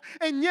self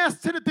and yes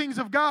to the things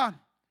of God.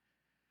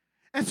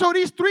 And so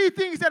these 3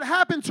 things that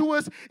happen to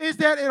us is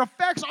that it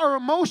affects our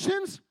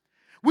emotions.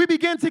 We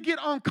begin to get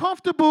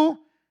uncomfortable,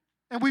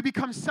 and we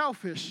become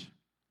selfish.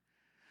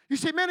 You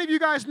see, many of you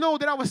guys know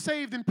that I was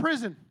saved in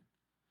prison,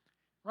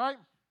 right?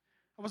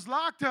 I was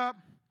locked up,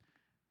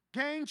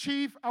 gang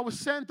chief. I was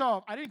sent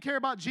off. I didn't care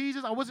about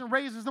Jesus. I wasn't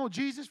raised as no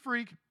Jesus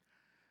freak,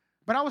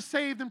 but I was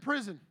saved in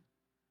prison.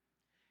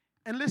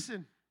 And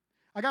listen,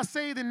 I got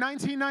saved in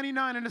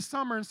 1999 in the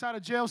summer inside a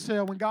jail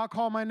cell when God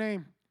called my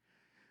name.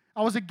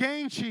 I was a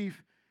gang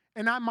chief,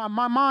 and my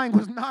mind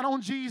was not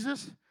on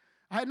Jesus.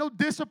 I had no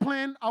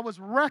discipline. I was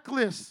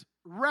reckless.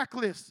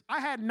 I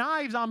had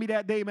knives on me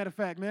that day, matter of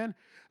fact, man.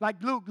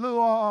 Like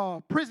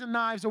little prison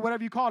knives or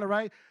whatever you call it,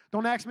 right?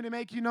 Don't ask me to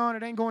make you none.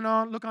 It ain't going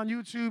on. Look on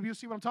YouTube. You'll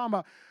see what I'm talking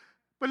about.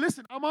 But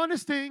listen, I'm on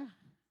this thing,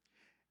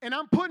 and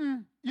I'm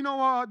putting,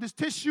 this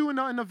tissue in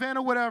the van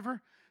or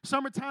whatever.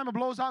 Summertime, it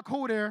blows out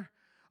cold air.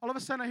 All of a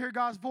sudden, I hear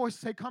God's voice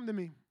say, come to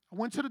me. I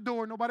went to the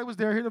door. Nobody was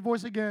there. I hear the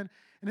voice again.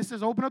 And it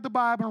says, open up the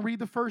Bible and read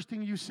the first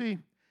thing you see.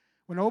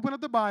 When I opened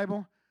up the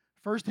Bible,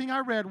 first thing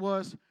I read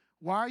was,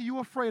 why are you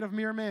afraid of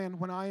mere man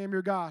when I am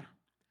your God?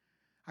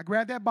 I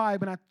grabbed that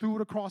Bible and I threw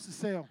it across the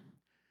cell.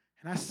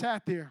 And I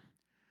sat there.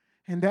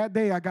 And that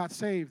day I got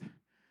saved.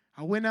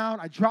 I went out,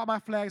 I dropped my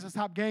flags, I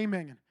stopped game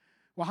banging.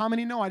 Well, how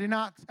many know they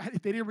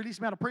didn't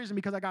release me out of prison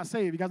because I got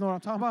saved? You guys know what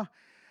I'm talking about?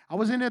 I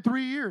was in there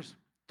 3 years.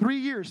 3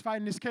 years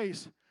fighting this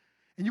case.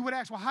 And you would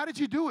ask, well, how did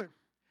you do it?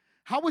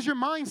 How was your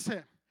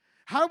mindset?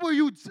 How were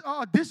you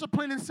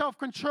disciplined and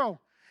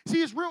self-control?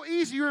 See, it's real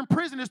easy. You're in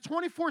prison. It's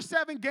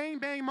 24/7 gang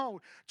bang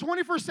mode.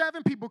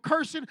 24/7 people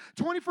cursing.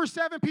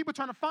 24/7 people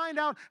trying to find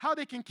out how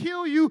they can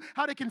kill you,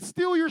 how they can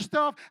steal your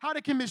stuff, how they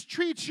can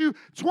mistreat you.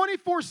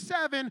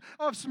 24/7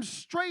 of some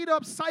straight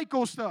up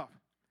psycho stuff,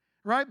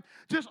 right?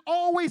 Just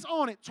always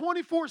on it.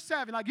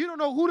 24/7. Like you don't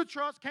know who to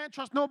trust. Can't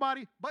trust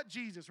nobody but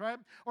Jesus, right?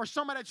 Or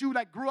somebody that you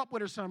grew up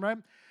with or something, right?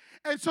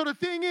 And so the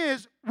thing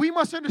is, we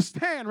must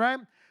understand, right?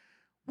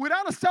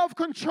 Without a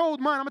self-controlled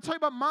mind, I'm going to tell you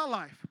about my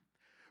life.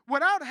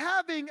 Without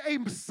having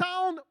a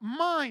sound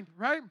mind,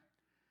 right,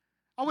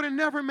 I would have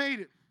never made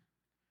it.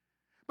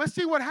 But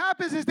see, what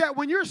happens is that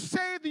when you're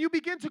saved and you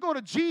begin to go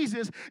to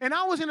Jesus, and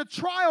I was in a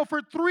trial for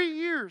 3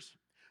 years,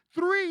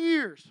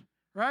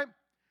 right?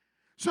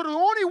 So the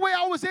only way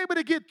I was able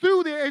to get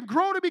through there and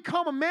grow to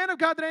become a man of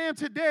God that I am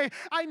today,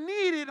 how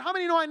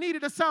many know I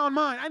needed a sound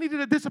mind? I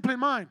needed a disciplined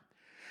mind.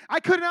 I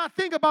could not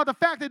think about the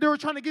fact that they were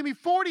trying to give me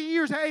 40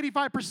 years at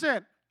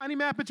 85%. Any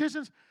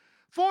mathematicians?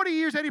 40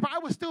 years, 85, I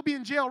would still be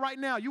in jail right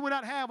now. You would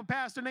not have a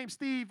pastor named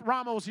Steve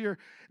Ramos here.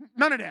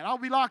 None of that. I'll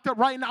be locked up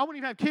right now. I wouldn't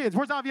even have kids.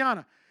 Where's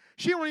Aviana?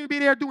 She wouldn't even be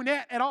there doing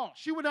that at all.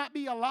 She would not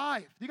be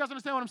alive. Do you guys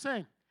understand what I'm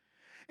saying?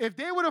 If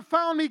they would have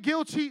found me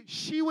guilty,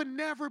 she would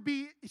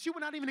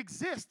not even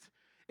exist.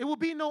 It would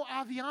be no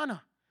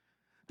Aviana.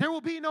 There will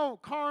be no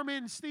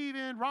Carmen,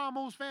 Steven,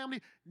 Ramos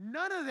family.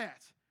 None of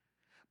that.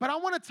 But I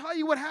want to tell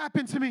you what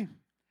happened to me.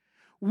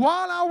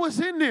 While I was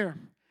in there,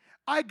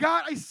 I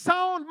got a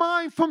sound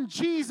mind from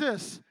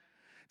Jesus,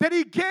 that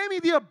he gave me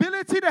the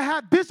ability to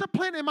have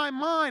discipline in my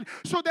mind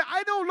so that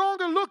I no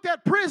longer looked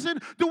at prison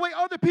the way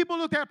other people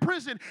looked at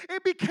prison.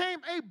 It became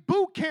a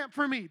boot camp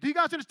for me. Do you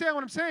guys understand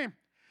what I'm saying?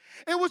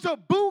 It was a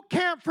boot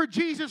camp for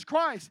Jesus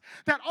Christ.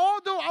 That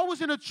although I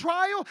was in a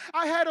trial,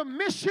 I had a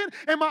mission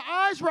and my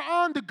eyes were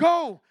on the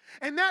goal.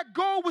 And that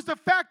goal was the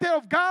fact that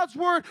of God's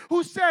word,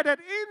 who said that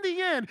in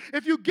the end,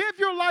 if you give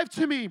your life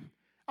to me,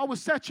 I will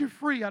set you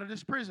free out of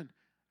this prison.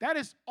 That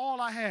is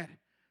all I had.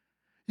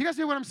 You guys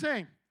see what I'm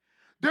saying?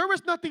 There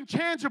was nothing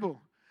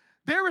tangible.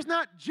 There was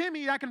not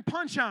Jimmy I can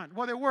punch on.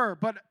 Well, there were,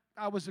 but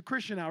I was a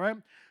Christian now, right?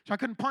 So I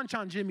couldn't punch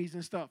on Jimmys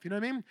and stuff. You know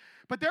what I mean?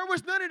 But there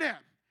was none of that.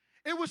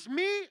 It was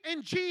me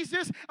and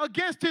Jesus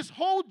against this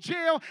whole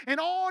jail and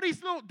all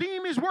these little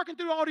demons working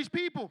through all these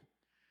people.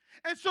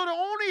 And so the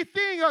only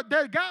thing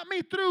that got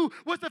me through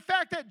was the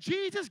fact that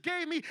Jesus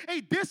gave me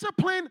a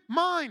disciplined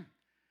mind.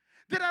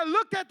 That I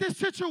looked at this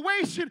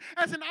situation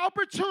as an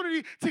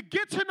opportunity to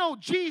get to know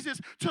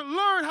Jesus, to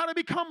learn how to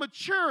become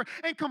mature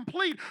and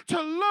complete, to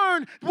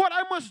learn what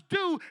I must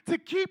do to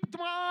keep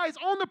my eyes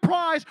on the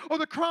prize or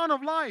the crown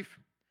of life.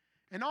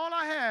 And all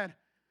I had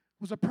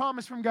was a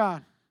promise from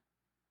God.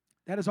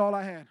 That is all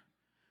I had.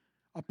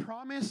 A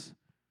promise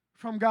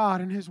from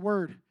God and His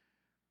Word.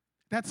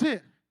 That's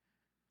it.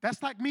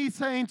 That's like me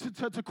saying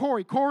to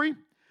Corey, Corey,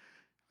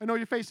 I know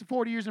you're facing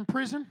 40 years in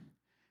prison,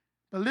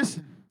 but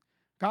listen,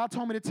 God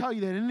told me to tell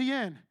you that in the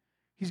end,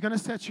 He's going to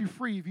set you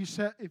free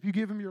if you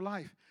give Him your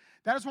life.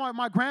 That is why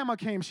my grandma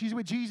came. She's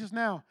with Jesus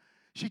now.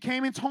 She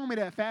came and told me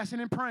that, fasting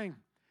and praying.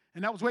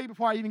 And that was way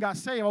before I even got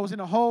saved. I was in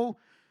a whole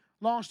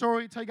long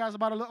story. I'll tell you guys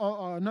about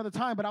another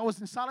time. But I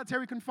was in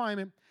solitary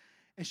confinement.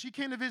 And she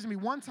came to visit me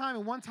one time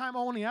and one time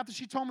only. After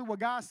she told me what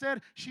God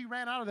said, she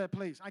ran out of that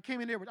place. I came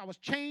in there. I was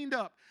chained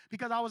up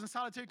because I was in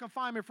solitary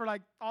confinement for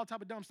like all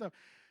type of dumb stuff.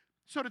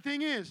 So the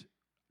thing is,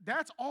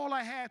 that's all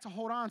I had to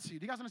hold on to. Do you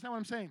guys understand what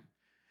I'm saying?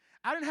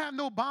 I didn't have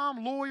no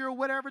bomb lawyer or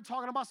whatever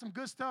talking about some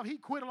good stuff. He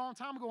quit a long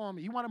time ago on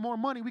me. He wanted more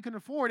money. We couldn't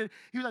afford it.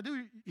 He was like,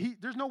 dude,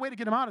 there's no way to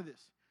get him out of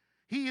this.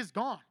 He is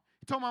gone.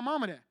 He told my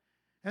mama that.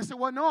 And I said,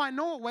 well, no, I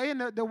know a way,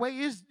 and the way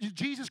is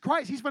Jesus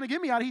Christ. He's going to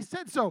get me out. He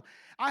said so.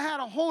 I had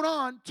to hold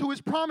on to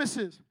His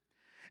promises.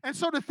 And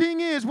so the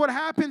thing is, what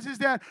happens is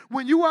that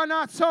when you are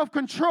not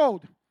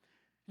self-controlled,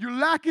 you're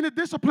lacking the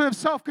discipline of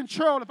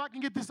self-control. If I can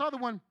get this other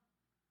one.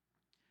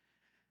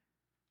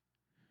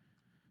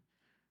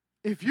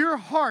 If your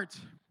heart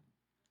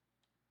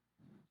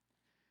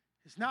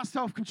is not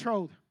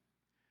self-controlled,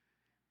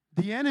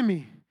 the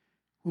enemy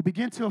will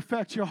begin to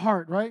affect your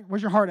heart, right?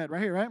 Where's your heart at?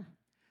 Right here, right?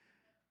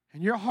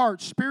 And your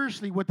heart,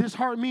 spiritually, what this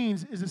heart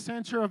means is the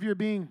center of your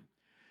being.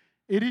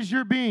 It is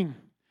your being.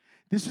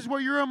 This is where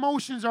your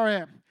emotions are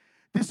at.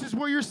 This is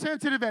where you're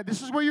sensitive at.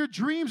 This is where your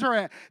dreams are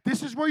at.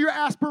 This is where your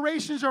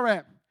aspirations are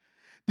at.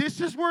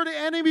 This is where the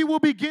enemy will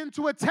begin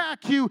to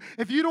attack you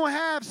if you don't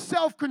have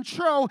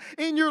self-control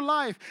in your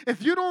life.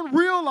 If you don't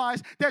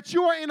realize that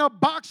you are in a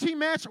boxing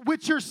match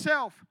with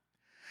yourself.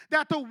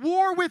 That the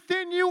war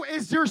within you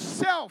is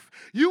yourself.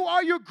 You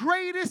are your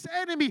greatest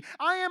enemy.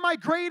 I am my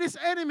greatest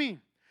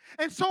enemy.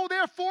 And so,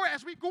 therefore,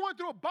 as we're going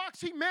through a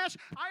boxing match,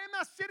 I am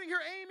not sitting here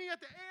aiming at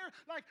the air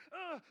like,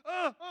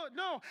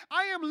 no.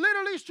 I am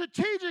literally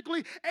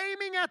strategically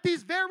aiming at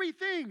these very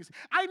things.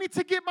 I need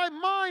to get my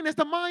mind as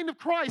the mind of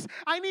Christ.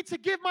 I need to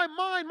give my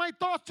mind, my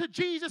thoughts to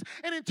Jesus,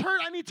 and in turn,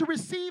 I need to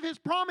receive His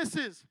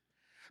promises.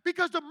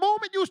 Because the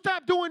moment you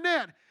stop doing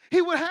that,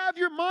 He will have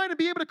your mind and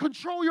be able to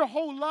control your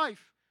whole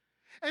life.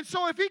 And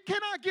so if He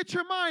cannot get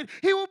your mind,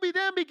 He will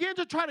then begin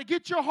to try to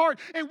get your heart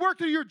and work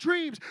through your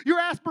dreams, your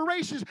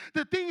aspirations,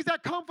 the things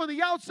that come from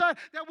the outside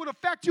that would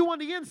affect you on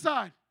the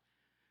inside.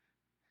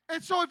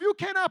 And so if you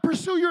cannot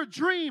pursue your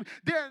dream,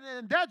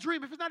 that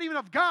dream, if it's not even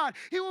of God,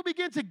 He will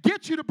begin to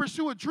get you to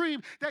pursue a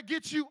dream that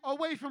gets you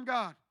away from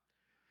God,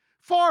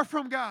 far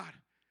from God.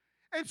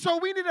 And so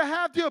we need to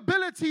have the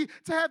ability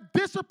to have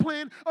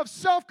discipline of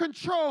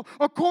self-control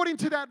according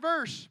to that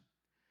verse.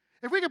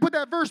 If we can put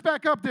that verse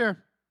back up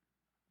there.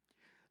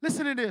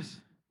 Listen to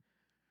this.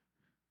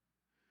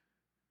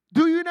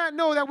 Do you not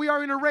know that we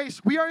are in a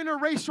race? We are in a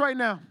race right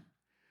now.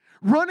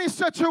 Run in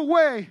such a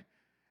way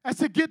as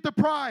to get the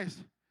prize.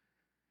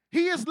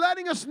 He is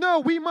letting us know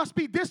we must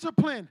be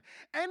disciplined.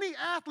 Any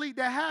athlete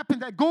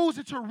that goes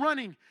into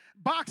running,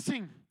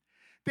 boxing,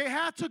 they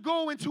have to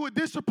go into a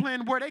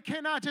discipline where they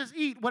cannot just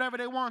eat whatever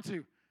they want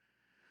to.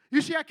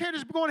 You see, I can't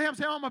just go to him and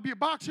say, I'm going to be a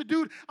boxer,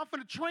 dude. I'm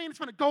going to train. It's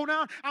going to go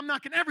down. I'm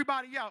knocking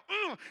everybody out.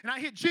 And I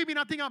hit Jimmy, and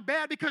I think I'm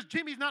bad because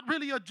Jimmy's not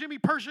really a Jimmy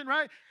person,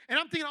 right? And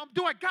I'm thinking,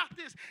 I got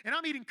this. And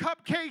I'm eating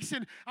cupcakes,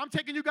 and I'm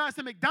taking you guys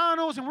to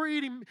McDonald's, and we're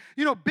eating,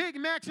 Big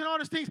Macs and all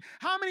these things.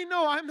 How many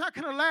know I'm not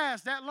going to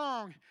last that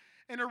long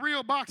in a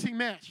real boxing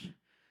match?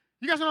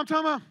 You guys know what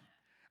I'm talking about?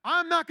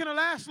 I'm not going to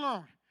last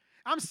long.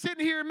 I'm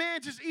sitting here, man,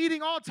 just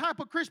eating all type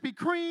of Krispy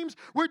Kremes.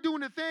 We're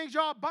doing the things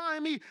y'all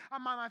buying me.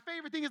 My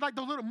favorite thing is like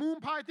those little moon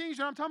pie things.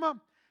 You know what I'm talking about?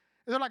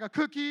 They're like a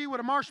cookie with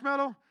a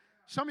marshmallow.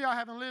 Some of y'all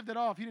haven't lived it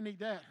off. You didn't eat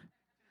that.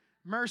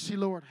 Mercy,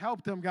 Lord.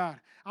 Help them, God.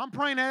 I'm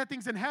praying that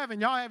thing's in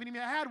heaven. Y'all haven't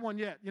even had one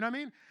yet. You know what I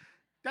mean?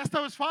 That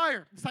stuff is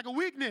fire. It's like a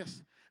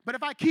weakness. But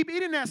if I keep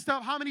eating that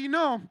stuff, how many of you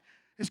know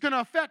it's going to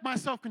affect my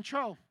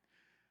self-control?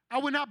 I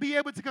will not be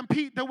able to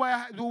compete the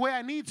way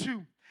I need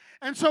to.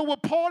 And so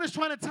what Paul is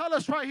trying to tell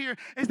us right here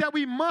is that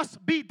we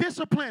must be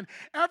disciplined.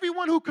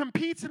 Everyone who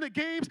competes in the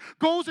games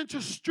goes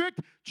into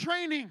strict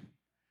training.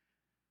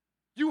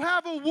 You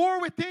have a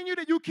war within you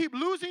that you keep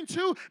losing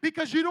to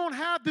because you don't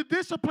have the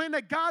discipline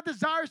that God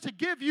desires to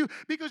give you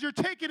because you're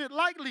taking it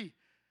lightly.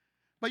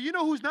 But you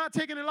know who's not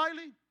taking it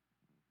lightly?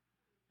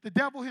 The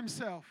devil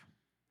himself.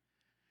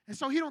 And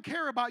so he don't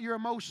care about your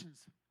emotions.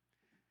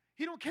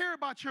 He don't care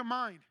about your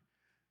mind.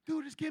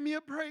 Dude, just give me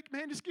a break,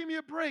 man. Just give me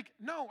a break.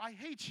 No, I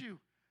hate you.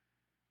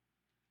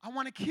 I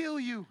want to kill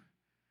you.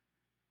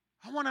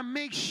 I want to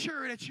make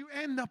sure that you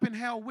end up in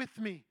hell with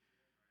me.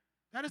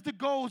 That is the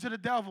goals of the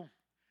devil.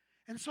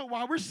 And so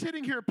while we're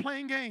sitting here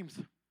playing games,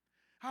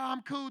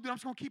 I'm cool, dude. I'm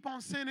just going to keep on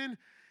sinning.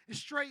 It's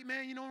straight,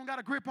 man. You know, don't got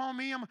a grip on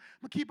me. I'm going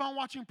to keep on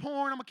watching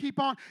porn. I'm going to keep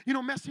on,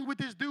 messing with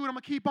this dude. I'm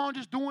going to keep on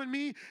just doing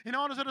me and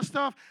all this other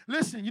stuff.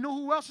 Listen, you know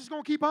who else is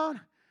going to keep on?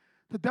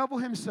 The devil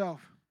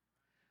himself.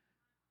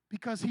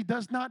 Because he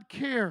does not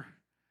care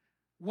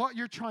what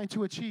you're trying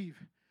to achieve.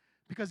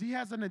 Because he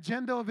has an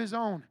agenda of his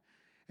own.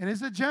 And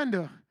his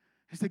agenda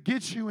is to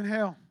get you in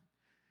hell.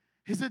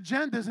 His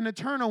agenda is an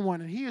eternal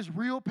one. And he is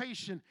real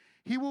patient.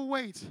 He will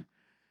wait.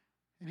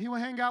 And he will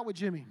hang out with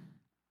Jimmy.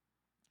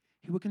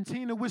 He will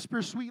continue to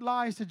whisper sweet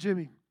lies to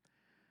Jimmy.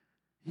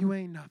 You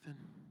ain't nothing.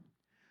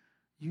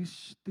 You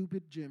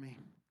stupid Jimmy.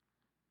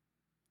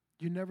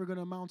 You're never going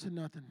to amount to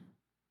nothing.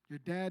 Your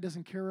dad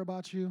doesn't care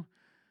about you.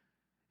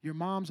 Your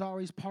mom's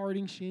always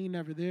partying. She ain't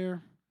never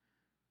there.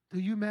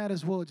 Dude, you might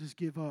as well just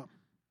give up.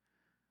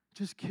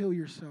 Just kill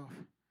yourself.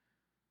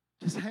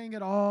 Just hang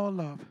it all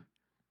up.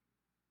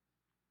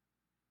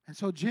 And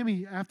so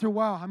Jimmy, after a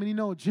while, how many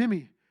know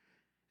Jimmy,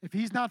 if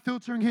he's not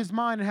filtering his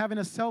mind and having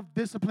a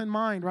self-disciplined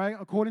mind, right,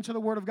 according to the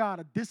Word of God,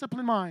 a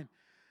disciplined mind,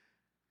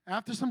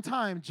 after some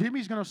time,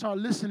 Jimmy's going to start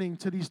listening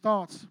to these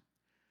thoughts.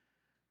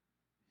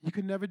 You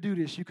could never do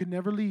this. You could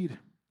never lead.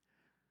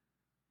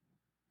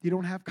 You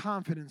don't have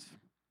confidence.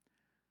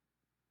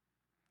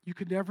 You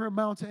could never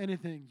amount to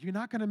anything. You're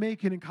not going to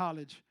make it in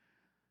college.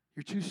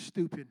 You're too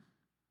stupid.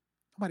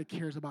 Nobody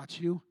cares about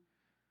you.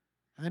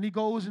 And then he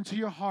goes into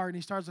your heart and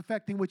he starts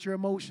affecting with your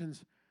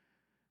emotions,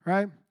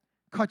 right?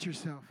 Cut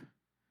yourself.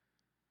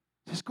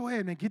 Just go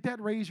ahead, man. Get that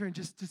razor and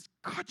just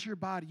cut your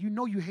body. You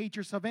know you hate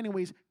yourself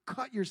anyways.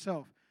 Cut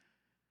yourself.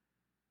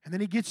 And then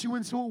he gets you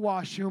into a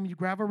washroom. You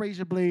grab a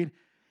razor blade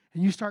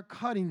and you start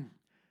cutting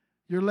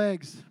your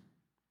legs.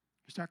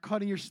 You start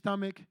cutting your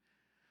stomach.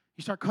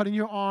 You start cutting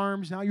your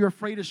arms. Now you're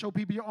afraid to show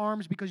people your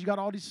arms because you got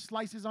all these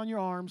slices on your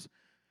arms.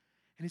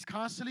 And he's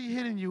constantly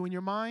hitting you in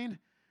your mind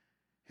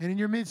and in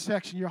your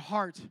midsection, your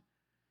heart.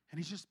 And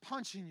he's just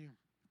punching you.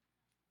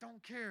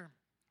 Don't care.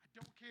 I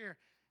don't care.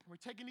 And we're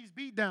taking these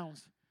beat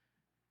downs.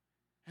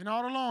 And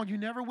all along, you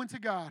never went to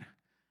God.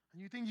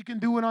 And you think you can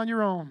do it on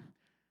your own.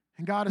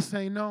 And God is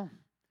saying, no.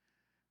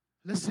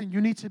 Listen,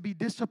 you need to be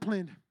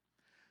disciplined.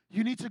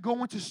 You need to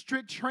go into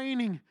strict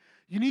training.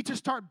 You need to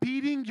start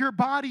beating your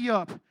body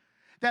up.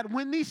 That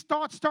when these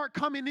thoughts start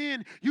coming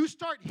in, you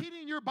start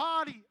hitting your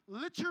body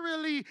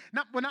literally,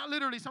 not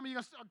literally. Some of you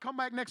guys come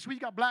back next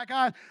week, got black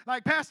eyes.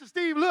 Like, Pastor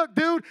Steve, look,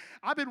 dude,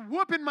 I've been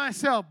whooping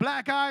myself.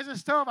 Black eyes and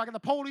stuff. I got the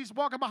police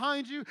walking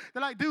behind you.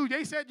 They're like, dude,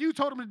 they said you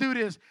told them to do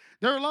this.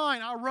 They're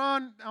lying. I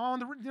run on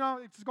the,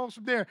 it just goes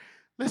from there.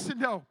 Listen,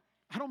 no,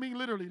 I don't mean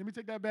literally. Let me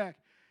take that back.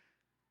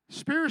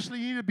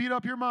 Spiritually, you need to beat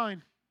up your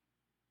mind.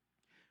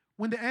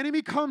 When the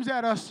enemy comes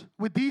at us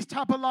with these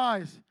type of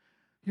lies,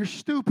 you're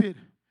stupid.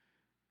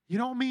 You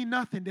don't mean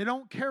nothing. They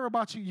don't care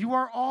about you. You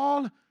are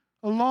all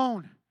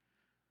alone.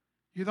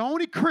 You're the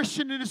only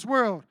Christian in this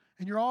world,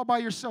 and you're all by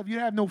yourself. You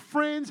have no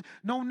friends,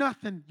 no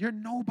nothing. You're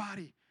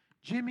nobody.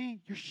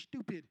 Jimmy, you're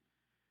stupid.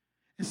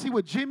 And see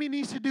what Jimmy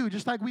needs to do,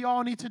 just like we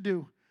all need to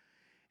do,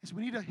 is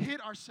we need to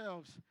hit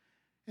ourselves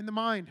in the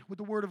mind with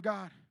the Word of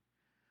God.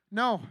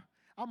 No,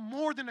 I'm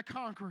more than a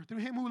conqueror through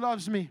Him who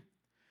loves me.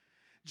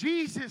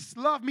 Jesus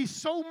loved me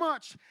so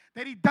much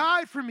that He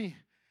died for me.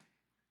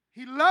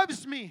 He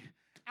loves me.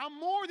 I'm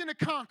more than a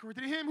conqueror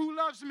through Him who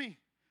loves me.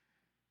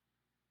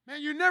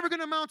 Man, you're never going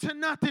to amount to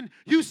nothing.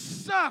 You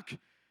suck.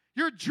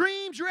 Your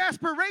dreams, your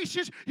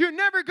aspirations, you're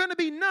never going to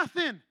be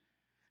nothing.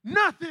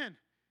 Nothing.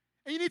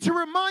 And you need to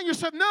remind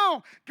yourself,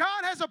 no,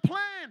 God has a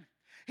plan.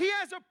 He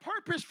has a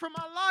purpose for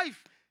my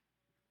life.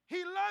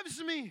 He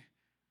loves me.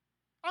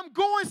 I'm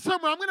going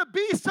somewhere. I'm going to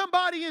be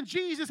somebody in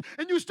Jesus.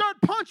 And you start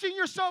punching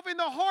yourself in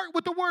the heart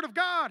with the Word of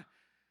God.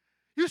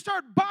 You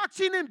start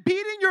boxing and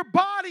beating your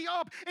body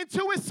up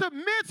until it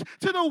submits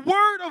to the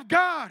Word of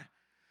God.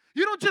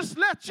 You don't just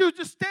let you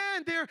just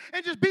stand there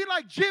and just be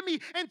like Jimmy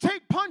and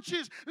take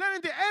punches,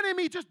 letting the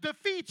enemy just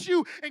defeat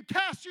you and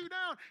cast you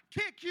down,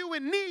 kick you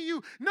and knee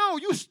you. No,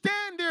 you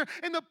stand there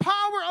in the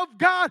power of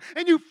God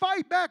and you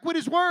fight back with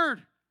His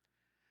Word.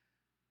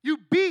 You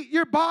beat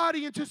your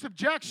body into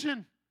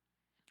subjection.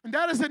 And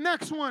that is the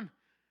next one.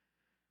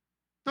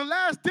 The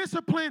last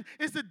discipline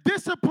is the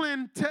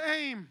discipline to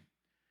aim.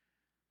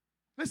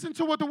 Listen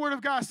to what the Word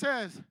of God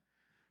says.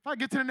 If I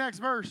get to the next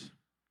verse.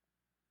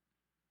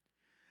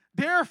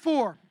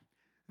 Therefore,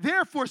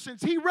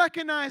 since he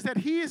recognized that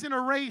he is in a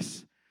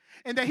race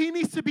and that he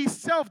needs to be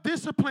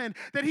self-disciplined,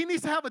 that he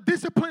needs to have a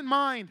disciplined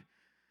mind,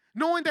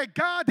 knowing that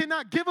God did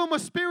not give him a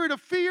spirit of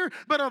fear,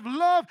 but of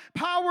love,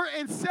 power,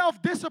 and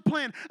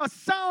self-discipline, a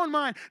sound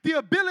mind, the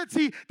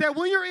ability that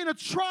when you're in a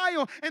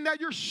trial and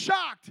that you're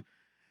shocked,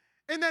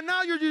 and that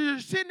now you're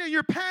sitting there,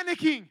 you're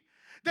panicking,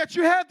 that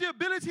you have the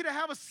ability to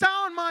have a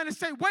sound mind and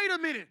say, wait a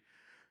minute,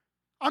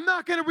 I'm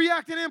not going to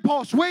react in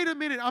impulse. Wait a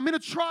minute, I'm in a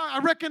trial. I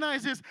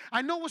recognize this.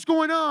 I know what's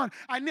going on.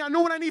 I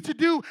know what I need to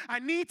do. I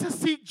need to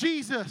seek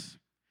Jesus.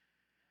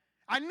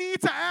 I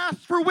need to ask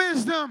for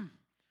wisdom.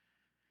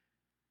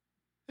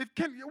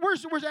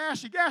 Where's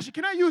Ashley? Ashley,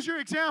 can I use your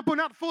example?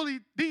 Not fully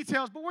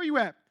details, but where you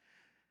at?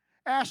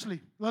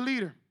 Ashley, the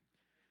leader.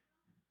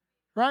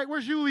 Right?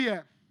 Where's Julie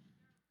at?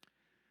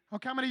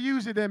 Okay, I'm going to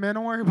use it then, man.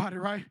 Don't worry about it,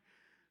 right?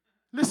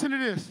 Listen to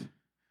this.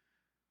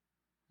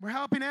 We're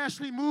helping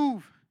Ashley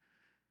move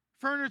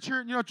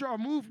furniture,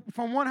 move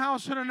from one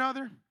house to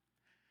another.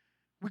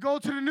 We go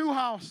to the new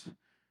house,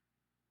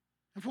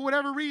 and for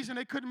whatever reason,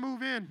 they couldn't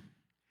move in.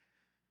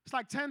 It's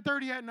like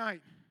 10:30 at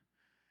night.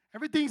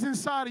 Everything's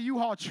inside a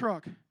U-Haul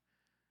truck.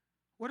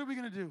 What are we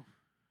going to do?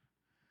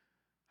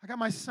 I got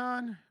my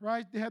son,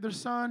 right? They had their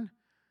son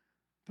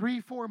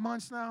 3-4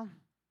 months now.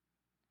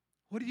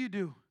 What do you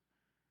do?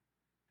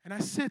 And I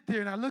sit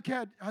there and I look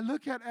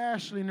at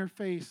Ashley in her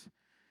face,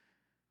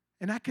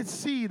 and I could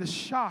see the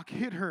shock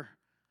hit her.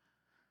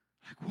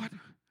 Like, what?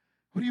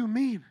 What do you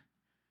mean?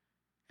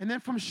 And then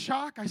from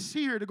shock, I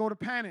see her to go to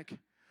panic.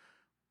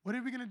 What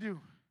are we going to do?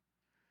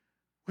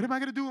 What am I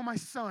going to do with my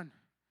son?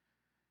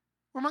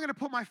 Where am I going to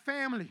put my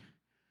family?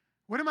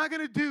 What am I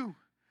going to do?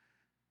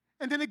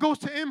 And then it goes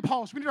to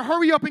impulse. We need to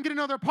hurry up and get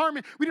another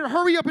apartment. We need to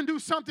hurry up and do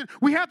something.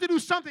 We have to do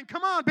something.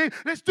 Come on, babe.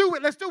 Let's do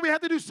it. We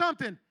have to do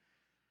something.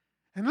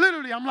 And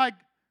literally, I'm like,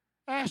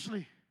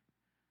 Ashley,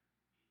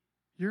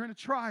 you're in a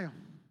trial.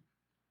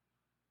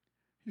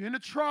 You're in a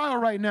trial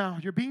right now.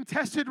 You're being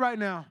tested right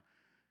now.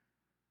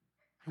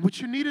 And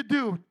what you need to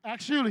do,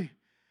 actually,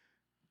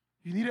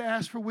 you need to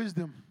ask for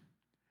wisdom.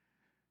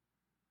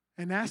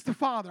 And ask the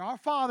Father, our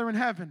Father in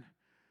heaven,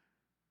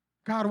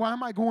 God, why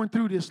am I going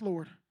through this,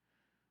 Lord?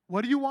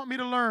 What do you want me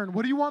to learn?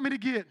 What do you want me to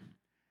get?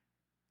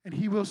 And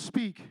he will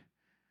speak.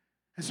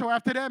 And so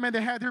after that, man,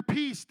 they had their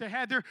peace. They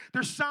had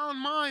their sound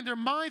mind. Their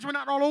minds were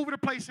not all over the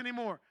place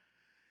anymore.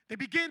 They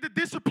began to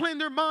discipline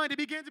their mind. They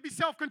began to be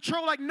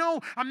self-control. Like, no,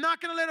 I'm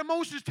not going to let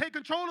emotions take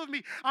control of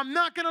me. I'm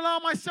not going to allow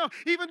myself,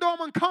 even though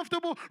I'm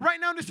uncomfortable right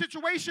now in this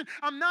situation,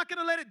 I'm not going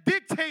to let it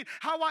dictate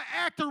how I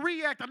act or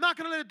react. I'm not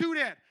going to let it do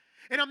that.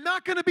 And I'm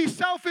not going to be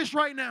selfish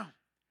right now.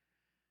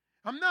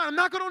 I'm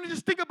not going to only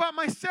just think about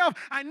myself.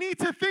 I need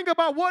to think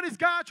about what is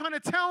God trying to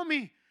tell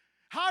me.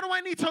 How do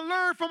I need to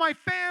learn from my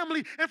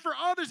family and for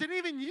others and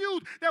even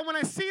youth that when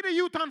I see the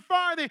youth on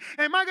fire,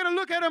 am I going to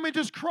look at them and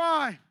just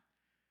cry?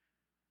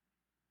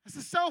 It's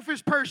a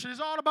selfish person.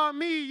 It's all about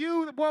me,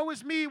 you, woe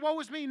is me, woe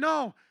is me.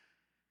 No,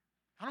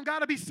 I don't got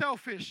to be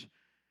selfish.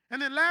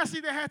 And then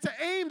lastly, they had to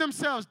aim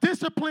themselves,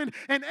 discipline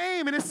and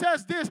aim. And it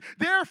says this,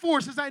 therefore,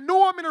 since I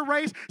know I'm in a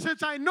race,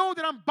 since I know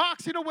that I'm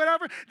boxing or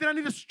whatever, that I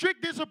need a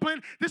strict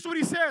discipline, this is what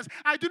he says.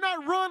 I do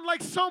not run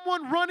like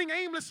someone running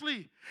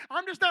aimlessly.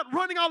 I'm just not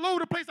running all over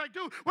the place like,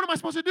 dude, what am I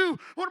supposed to do?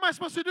 What am I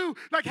supposed to do?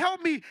 Like,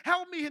 help me.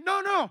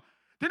 No.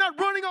 They're not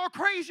running all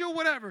crazy or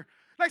whatever.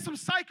 Like some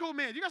psycho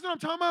man. You guys know what I'm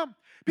talking about?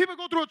 People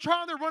go through a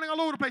trial, they're running all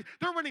over the place.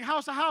 They're running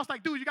house to house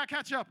like, dude, you got to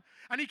catch up.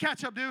 I need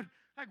catch up, dude.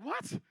 Like,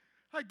 what?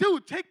 Like,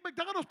 dude, take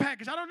McDonald's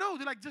package. I don't know.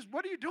 They're like, just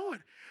what are you doing?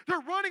 They're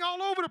running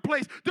all over the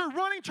place. They're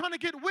running trying to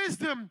get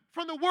wisdom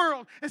from the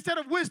world instead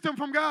of wisdom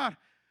from God.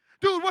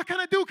 Dude, what can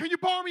I do? Can you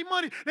borrow me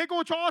money? They're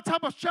going to all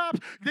type of shops.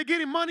 They're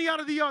getting money out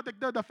of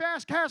the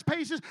fast cash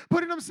places,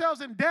 putting themselves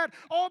in debt,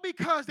 all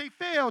because they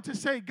failed to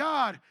say,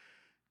 God,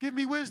 give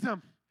me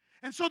wisdom.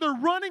 And so they're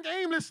running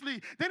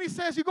aimlessly. Then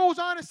he goes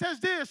on and says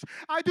this,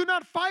 I do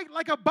not fight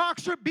like a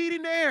boxer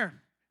beating the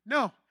air.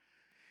 No.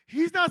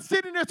 He's not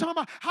sitting there talking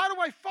about, how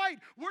do I fight?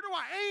 Where do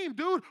I aim,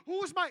 dude?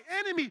 Who is my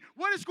enemy?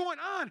 What is going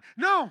on?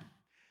 No.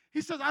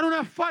 He says, I do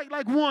not fight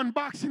like one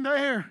boxing the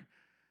air.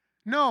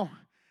 No.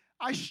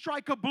 I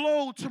strike a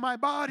blow to my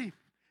body.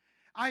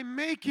 I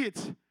make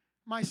it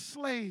my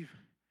slave.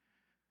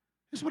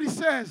 This is what he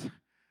says.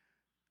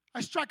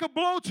 I strike a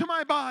blow to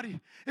my body.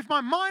 If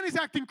my mind is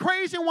acting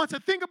crazy and wants to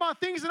think about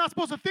things I'm not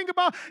supposed to think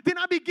about, then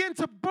I begin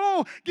to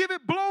give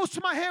it blows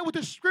to my head with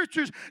the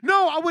scriptures.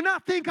 No, I will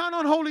not think on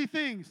unholy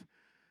things.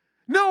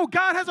 No,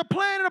 God has a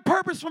plan and a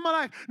purpose for my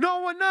life. No,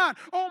 I will not.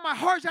 Oh, my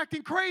heart's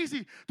acting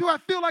crazy. Do I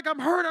feel like I'm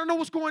hurt? I don't know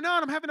what's going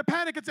on. I'm having a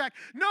panic attack.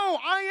 No,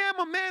 I am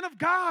a man of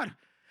God.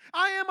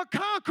 I am a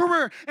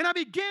conqueror. And I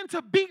begin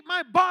to beat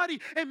my body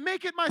and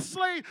make it my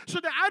slave so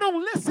that I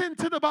don't listen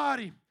to the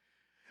body.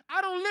 I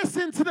don't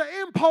listen to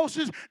the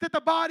impulses that the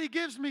body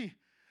gives me.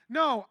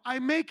 No, I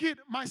make it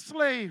my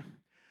slave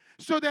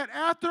so that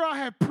after I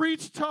have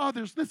preached to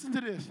others, listen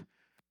to this,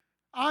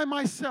 I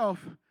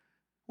myself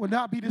will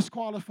not be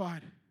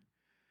disqualified.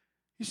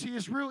 You see,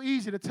 it's real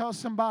easy to tell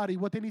somebody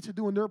what they need to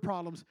do in their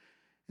problems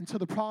until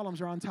the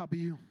problems are on top of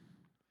you.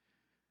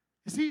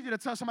 It's easy to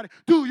tell somebody,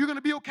 dude, you're going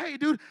to be okay,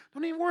 dude.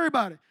 Don't even worry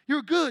about it.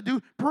 You're good,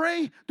 dude.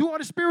 Pray, do all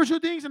the spiritual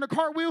things in the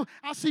cartwheel.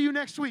 I'll see you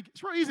next week.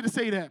 It's real easy to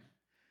say that.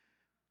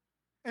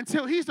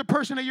 Until he's the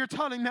person that you're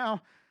telling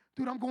now,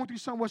 dude, I'm going through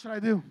something. What should I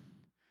do?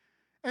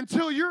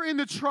 Until you're in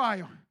the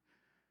trial.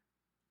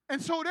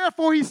 And so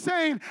therefore he's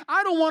saying,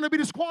 I don't want to be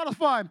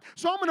disqualified.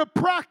 So I'm going to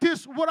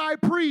practice what I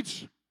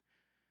preach.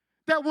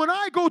 That when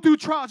I go through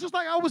trials, just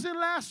like I was in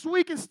last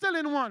week and still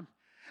in one,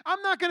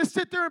 I'm not going to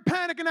sit there and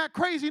panic and act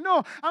crazy.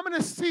 No, I'm going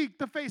to seek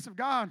the face of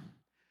God.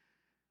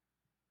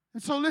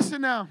 And so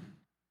listen now.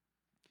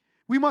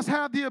 We must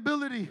have the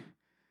ability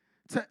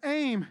to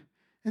aim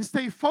and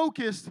stay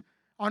focused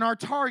on our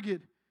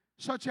target,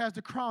 such as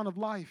the crown of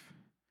life.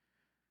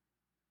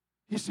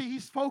 You see,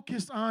 he's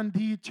focused on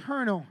the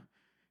eternal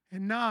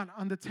and not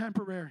on the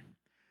temporary.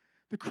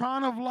 The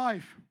crown of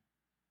life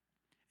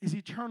is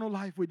eternal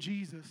life with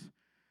Jesus.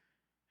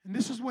 And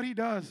this is what he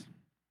does.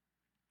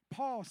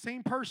 Paul,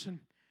 same person.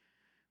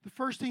 The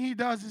first thing he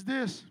does is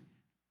this.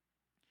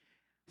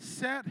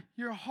 Set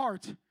your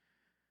heart.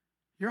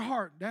 Your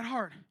heart, that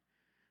heart.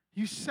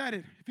 You set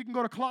it. If you can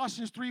go to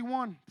Colossians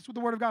 3:1, that's what the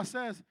Word of God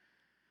says.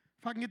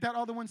 If I can get that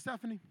other one,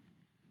 Stephanie.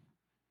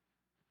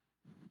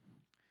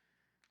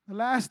 The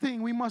last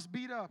thing we must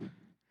beat up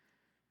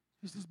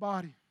is this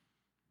body.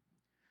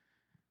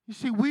 You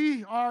see,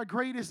 we are our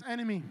greatest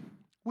enemy.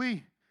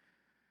 We.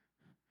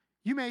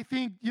 You may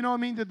think, you know what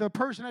I mean, that the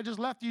person that just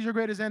left you is your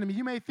greatest enemy.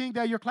 You may think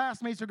that your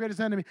classmate's your greatest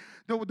enemy.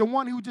 The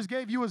one who just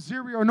gave you a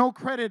 0 or no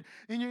credit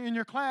in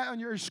your class, in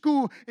your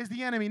school is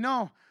the enemy.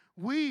 No,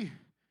 we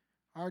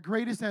are our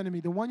greatest enemy,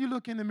 the one you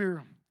look in the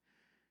mirror.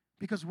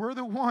 Because we're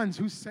the ones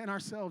who send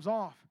ourselves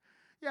off.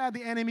 Yeah,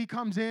 the enemy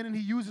comes in and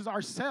he uses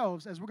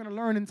ourselves, as we're going to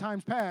learn in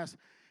times past.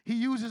 He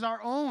uses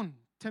our own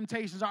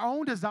temptations, our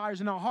own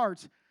desires in our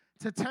hearts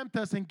to tempt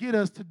us and get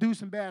us to do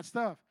some bad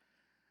stuff.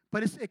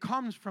 But it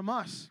comes from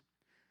us.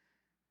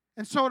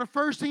 And so the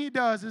first thing he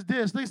does is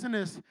this. Listen to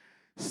this.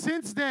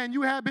 Since then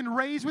you have been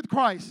raised with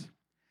Christ.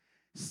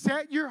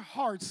 Set your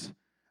hearts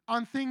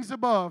on things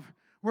above,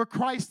 where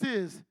Christ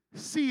is,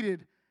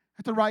 seated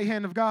at the right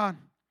hand of God.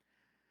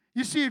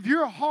 You see, if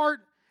your heart,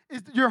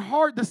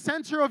 the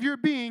center of your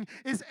being,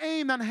 is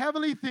aimed on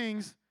heavenly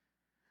things,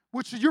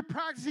 which you're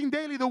practicing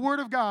daily the Word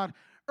of God,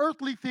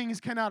 earthly things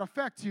cannot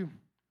affect you.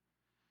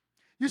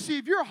 You see,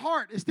 if your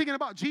heart is thinking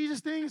about Jesus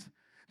things,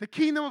 the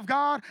kingdom of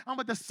God, I'm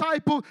a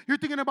disciple, you're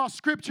thinking about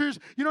scriptures,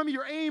 you know what I mean?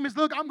 Your aim is,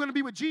 look, I'm going to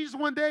be with Jesus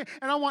one day,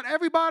 and I want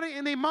everybody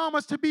and their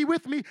mamas to be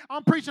with me.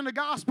 I'm preaching the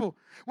gospel.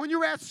 When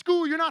you're at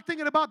school, you're not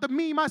thinking about the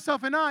me,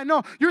 myself, and I.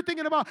 No, you're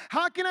thinking about,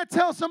 how can I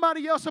tell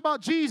somebody else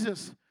about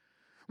Jesus?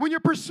 When you're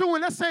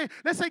pursuing, let's say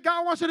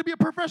God wants you to be a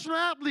professional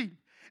athlete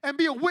and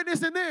be a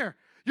witness in there.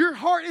 Your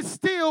heart is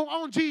still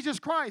on Jesus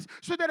Christ,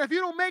 so that if you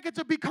don't make it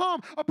to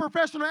become a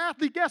professional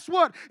athlete, guess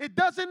what? It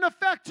doesn't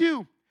affect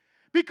you.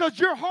 Because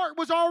your heart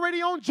was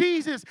already on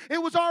Jesus.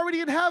 It was already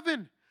in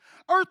heaven.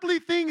 Earthly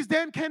things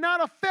then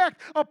cannot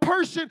affect a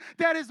person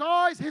that his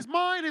eyes, his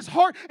mind, his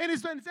heart, and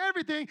his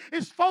everything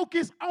is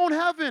focused on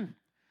heaven.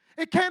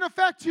 It can't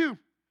affect you.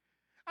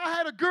 I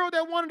had a girl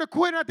that wanted to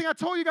quit, and I think I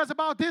told you guys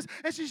about this,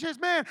 and she says,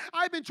 man,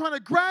 I've been trying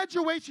to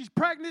graduate. She's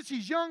pregnant,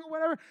 she's young, or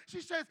whatever.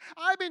 She says,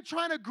 I've been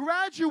trying to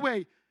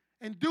graduate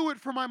and do it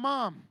for my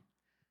mom.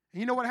 And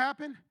you know what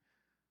happened?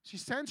 She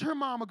sends her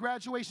mom a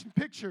graduation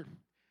picture.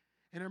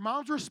 And her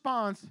mom's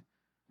response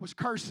was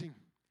cursing.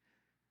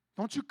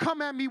 Don't you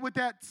come at me with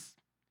that.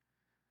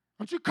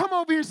 Don't you come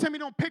over here and send me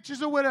no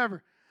pictures or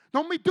whatever.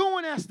 Don't be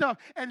doing that stuff.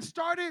 And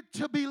started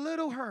to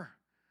belittle her.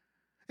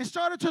 And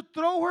started to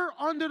throw her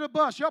under the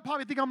bus. Y'all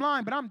probably think I'm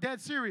lying, but I'm dead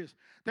serious.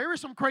 There were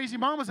some crazy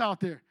mamas out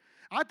there.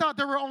 I thought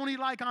they were only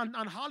like on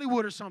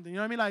Hollywood or something. You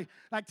know what I mean?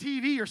 Like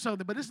TV or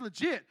something. But it's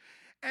legit.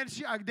 And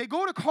they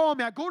go to call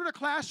me. I go to the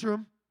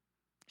classroom.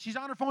 She's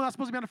on her phone. Not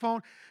supposed to be on the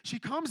phone. She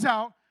comes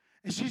out.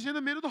 And she's in the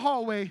middle of the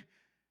hallway,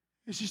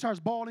 and she starts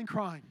bawling,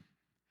 crying.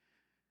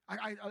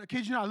 I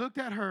kid you not, I looked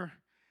at her,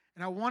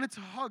 and I wanted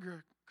to hug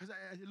her, because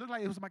it looked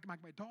like it was my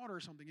daughter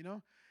or something, you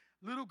know?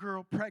 Little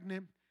girl,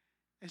 pregnant,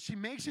 and she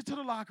makes it to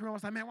the locker room. I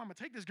was like, man, well, I'm going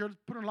to take this girl,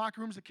 put her in the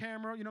locker room, there's a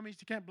camera, you know what I mean?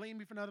 She can't blame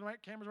me for nothing, right?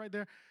 Camera's right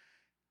there.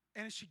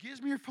 And she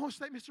gives me her phone.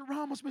 She's like, Mr.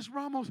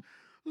 Ramos,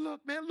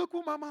 look, man, look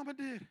what my mama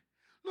did.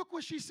 Look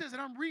what she says,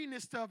 and I'm reading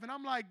this stuff, and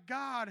I'm like,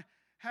 God,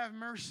 have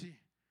mercy.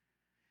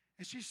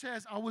 And she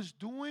says, I was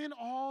doing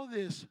all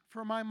this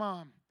for my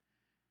mom,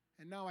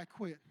 and now I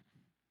quit.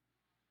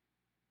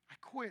 I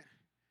quit.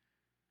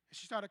 And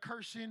she started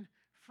cursing,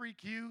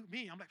 freak you,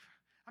 me. I'm like,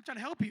 I'm trying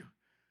to help you.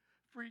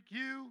 Freak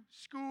you,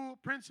 school,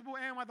 principal,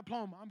 and my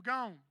diploma. I'm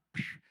gone.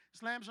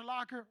 Slams her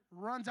locker,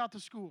 runs out to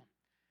school.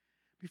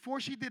 Before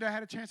she did, I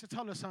had a chance to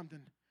tell her something,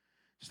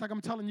 just like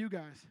I'm telling you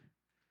guys.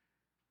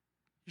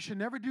 You should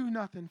never do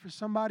nothing for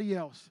somebody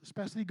else,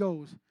 especially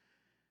goes,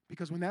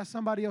 because when that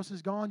somebody else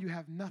is gone, you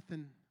have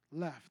nothing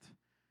left.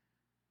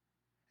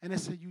 And I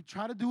said, you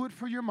try to do it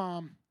for your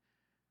mom,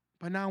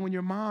 but now when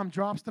your mom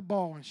drops the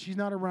ball and she's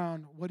not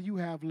around, what do you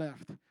have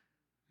left?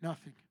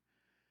 Nothing.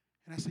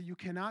 And I said, you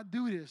cannot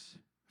do this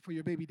for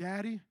your baby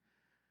daddy.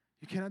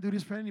 You cannot do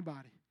this for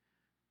anybody.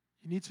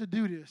 You need to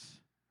do this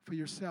for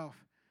yourself.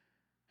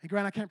 And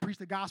granted, I can't preach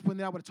the gospel in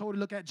there. I would have totally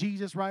looked at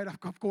Jesus, right?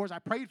 Of course, I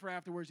prayed for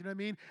afterwards, you know what I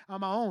mean,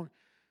 on my own.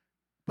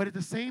 But if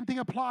the same thing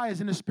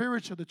applies in the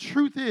spiritual, the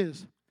truth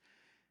is,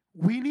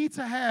 we need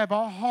to have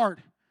our heart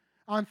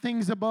on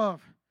things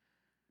above.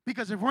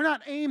 Because if we're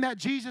not aimed at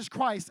Jesus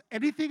Christ,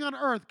 anything on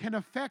earth can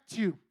affect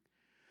you.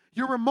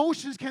 Your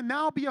emotions can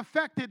now be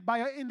affected by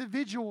an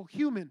individual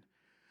human.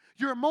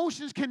 Your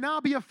emotions can now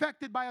be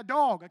affected by a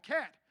dog, a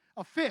cat,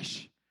 a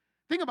fish.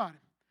 Think about it.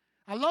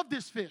 I love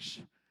this fish.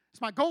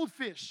 It's my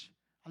goldfish.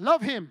 I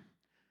love him.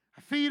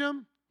 I feed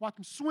him, watch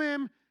him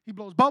swim. He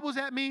blows bubbles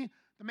at me.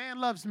 The man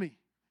loves me.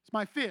 It's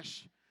my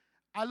fish.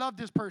 I love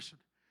this person.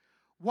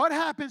 What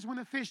happens when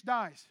the fish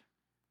dies?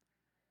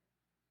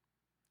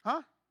 Huh?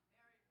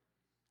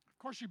 Of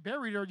course you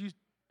buried her.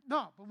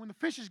 No, but when the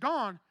fish is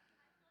gone,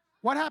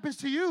 what happens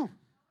to you?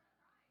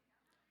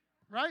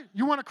 Right?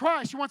 You want to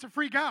cry. She wants to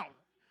freak out.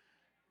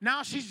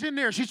 Now she's in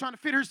there. She's trying to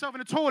fit herself in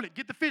the toilet,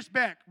 get the fish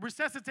back,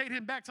 resuscitate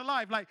him back to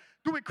life, like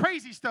doing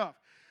crazy stuff.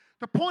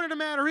 The point of the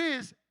matter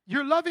is,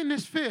 you're loving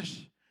this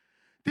fish,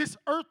 this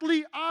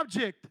earthly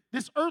object,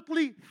 this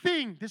earthly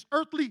thing, this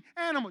earthly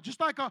animal, just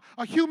like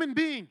a human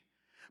being.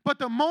 But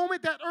the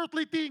moment that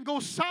earthly thing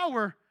goes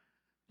sour,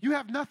 you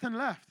have nothing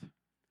left.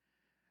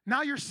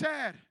 Now you're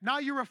sad. Now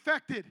you're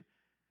affected.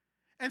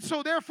 And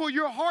so therefore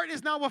your heart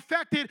is now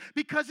affected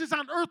because it's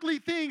on earthly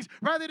things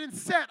rather than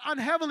set on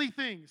heavenly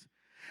things.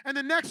 And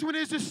the next one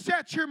is to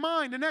set your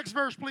mind. The next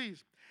verse,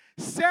 please.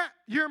 Set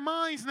your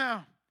minds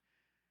now.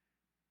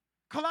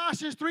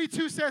 Colossians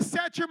 3:2 says,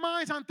 set your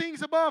minds on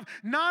things above,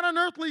 not on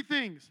earthly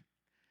things.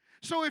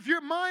 So if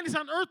your mind is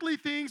on earthly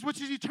things,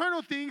 which is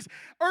eternal things,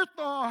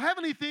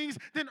 heavenly things,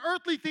 then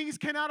earthly things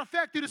cannot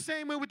affect you the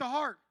same way with the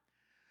heart.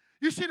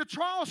 You see, the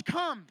trials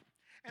come,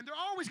 and they're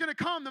always going to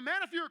come. No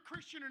matter if you're a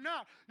Christian or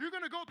not, you're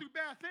going to go through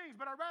bad things,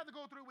 but I'd rather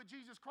go through it with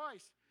Jesus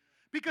Christ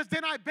because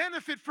then I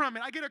benefit from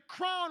it. I get a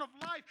crown of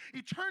life,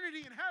 eternity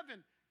in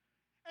heaven.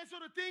 And so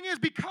the thing is,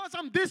 because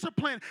I'm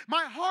disciplined,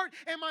 my heart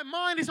and my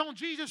mind is on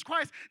Jesus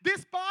Christ,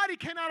 this body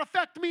cannot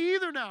affect me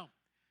either now.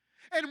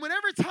 And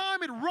whenever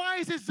time it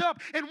rises up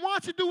and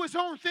wants to do its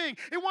own thing,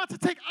 it wants to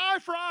take eye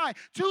for eye,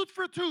 tooth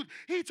for tooth.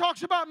 He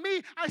talks about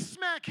me, I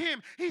smack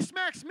him. He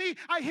smacks me,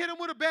 I hit him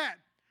with a bat.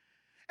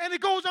 And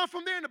it goes on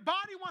from there, and the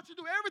body wants to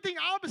do everything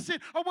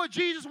opposite of what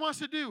Jesus wants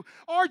to do.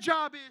 Our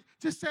job is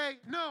to say,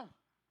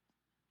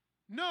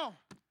 no,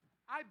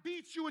 I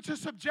beat you into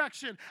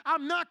subjection.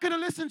 I'm not going to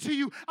listen to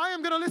you. I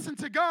am going to listen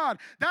to God.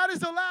 That is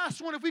the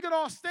last one. If we could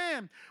all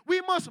stand,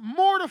 we must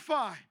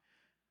mortify,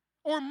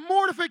 or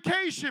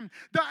mortification,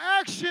 the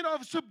action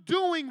of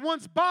subduing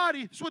one's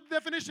body. That's what the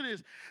definition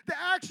is. The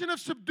action of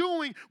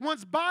subduing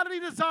one's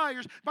bodily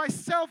desires by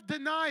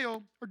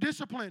self-denial or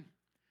discipline.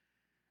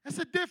 That's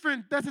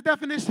a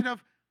definition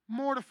of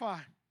mortify.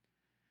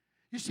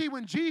 You see,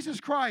 when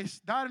Jesus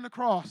Christ died on the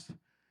cross,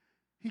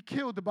 he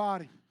killed the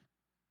body.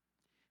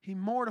 He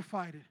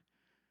mortified it.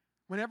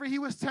 Whenever he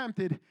was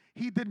tempted,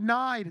 he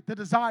denied the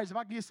desires. If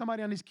I can get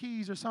somebody on these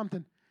keys or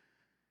something.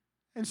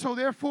 And so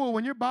therefore,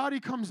 when your body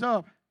comes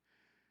up,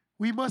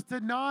 we must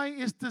deny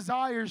its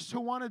desires to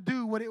want to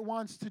do what it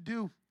wants to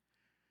do.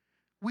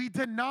 We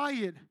deny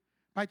it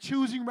by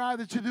choosing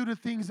rather to do the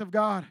things of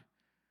God,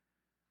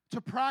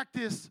 to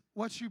practice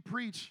what you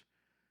preach,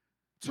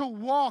 to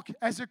walk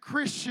as a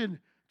Christian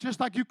just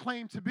like you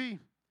claim to be.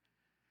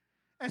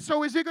 And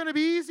so is it going to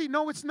be easy?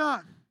 No, it's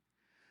not.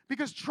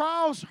 Because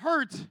trials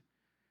hurt.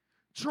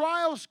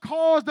 Trials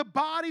cause the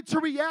body to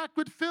react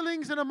with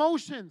feelings and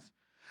emotions.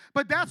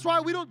 But that's why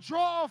we don't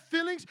draw off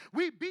feelings.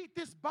 We beat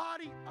this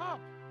body up.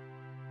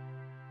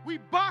 We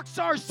box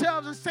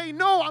ourselves and say,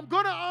 no, I'm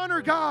going to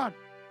honor God.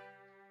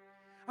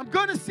 I'm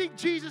going to seek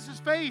Jesus'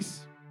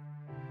 face.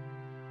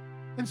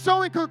 And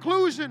so in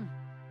conclusion,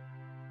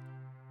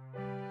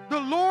 the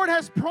Lord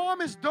has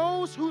promised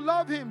those who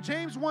love him,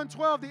 James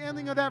 1:12, the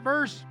ending of that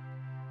verse.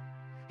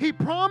 He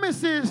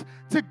promises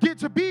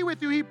to be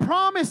with you. He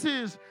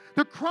promises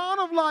the crown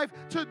of life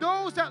to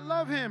those that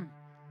love him.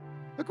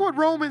 Look what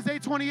Romans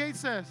 8:28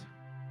 says.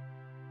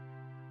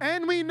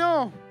 And we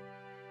know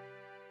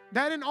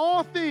that in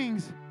all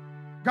things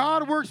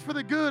God works for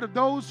the good of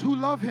those who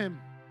love him,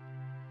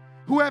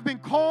 who have been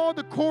called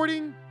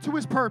according to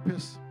his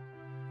purpose.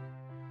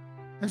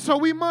 And so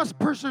we must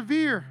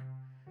persevere.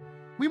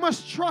 We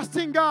must trust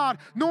in God,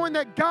 knowing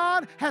that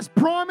God has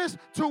promised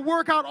to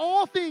work out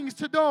all things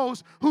to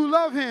those who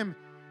love him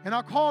and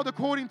are called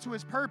according to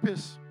his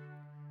purpose.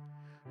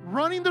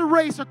 Running the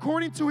race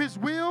according to his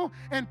will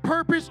and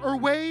purpose or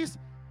ways,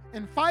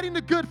 and fighting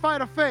the good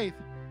fight of faith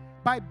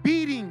by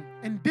beating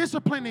and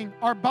disciplining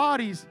our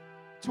bodies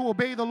to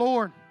obey the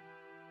Lord.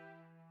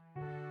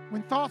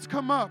 When thoughts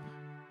come up,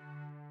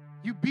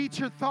 you beat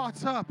your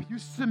thoughts up. You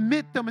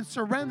submit them and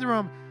surrender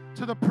them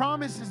to the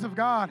promises of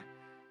God.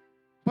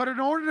 But in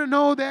order to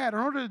know that, in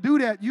order to do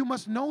that, you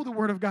must know the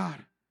Word of God.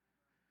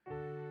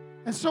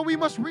 And so we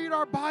must read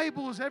our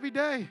Bibles every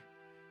day.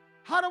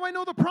 How do I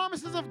know the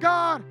promises of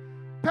God?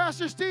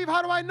 Pastor Steve,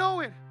 how do I know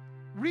it?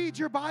 Read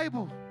your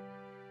Bible.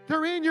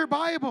 They're in your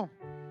Bible.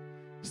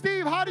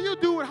 Steve, how do you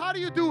do it? How do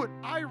you do it?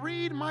 I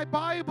read my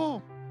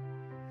Bible.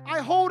 I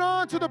hold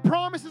on to the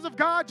promises of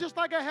God just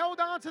like I held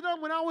on to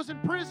them when I was in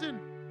prison.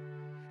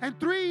 And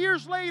 3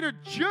 years later,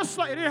 just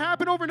like it didn't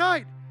happen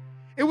overnight,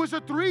 it was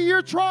a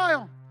 3-year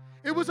trial.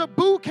 It was a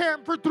boot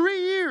camp for 3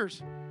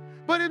 years.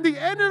 But in the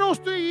end of those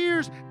 3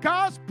 years,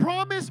 God's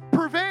promise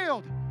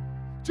prevailed.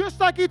 Just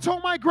like He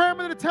told my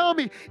grandmother to tell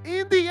me,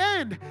 in the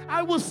end,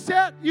 I will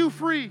set you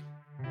free.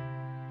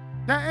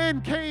 That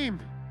end came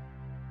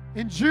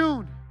in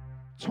June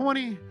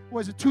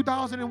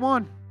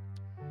 2001.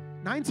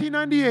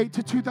 1998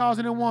 to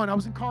 2001, I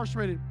was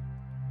incarcerated.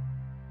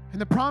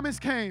 And the promise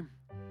came.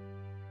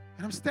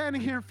 And I'm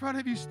standing here in front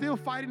of you still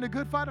fighting the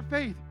good fight of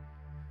faith.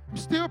 I'm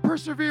still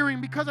persevering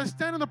because I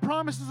stand on the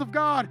promises of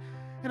God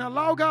and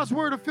allow God's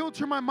word to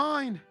filter my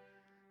mind,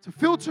 to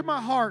filter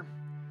my heart.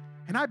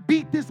 And I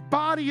beat this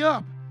body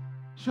up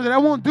so that I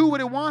won't do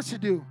what it wants to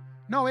do.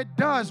 No, it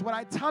does what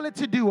I tell it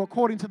to do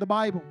according to the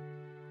Bible.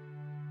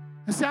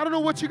 And see, I don't know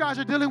what you guys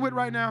are dealing with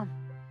right now.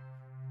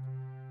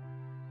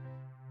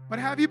 But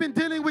have you been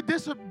dealing with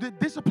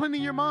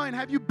disciplining your mind?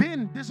 Have you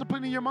been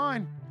disciplining your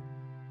mind?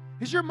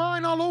 Is your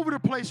mind all over the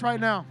place right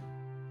now?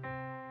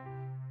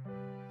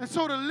 And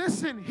so to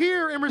listen,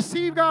 hear, and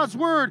receive God's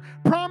word,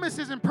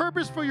 promises, and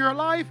purpose for your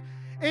life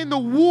and the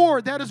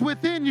war that is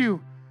within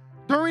you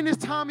during this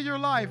time of your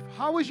life,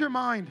 how is your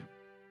mind?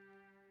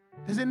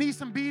 Does it need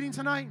some beating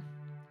tonight?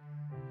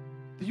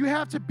 Do you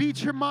have to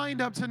beat your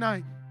mind up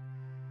tonight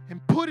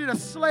and put it a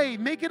slave,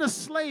 make it a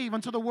slave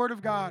unto the word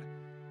of God?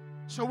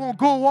 So it won't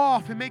go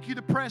off and make you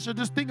depressed or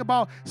just think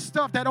about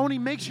stuff that only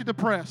makes you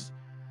depressed.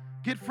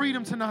 Get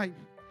freedom tonight.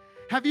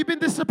 Have you been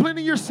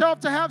disciplining yourself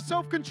to have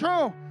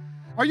self-control?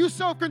 Are you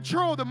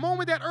self-controlled? The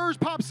moment that urge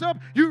pops up,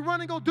 you run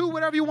and go do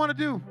whatever you want to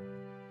do.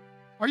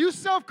 Are you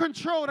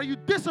self-controlled? Are you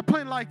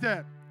disciplined like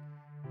that?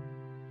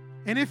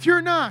 And if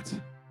you're not,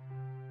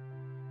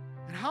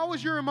 then how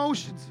is your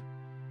emotions?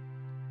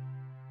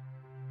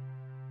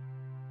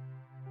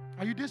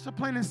 Are you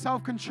disciplined and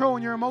self-control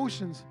in your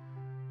emotions?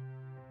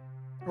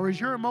 Or is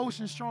your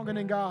emotion stronger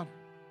than God?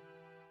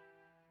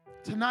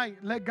 Tonight,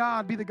 let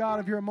God be the God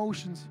of your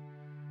emotions.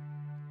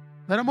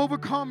 Let Him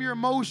overcome your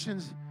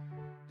emotions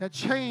that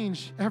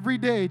change every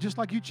day, just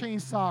like you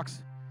change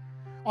socks.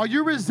 Are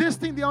you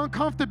resisting the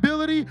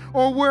uncomfortability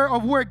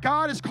of where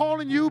God is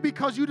calling you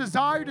because you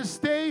desire to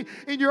stay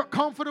in your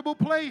comfortable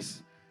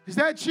place? Is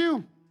that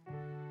you?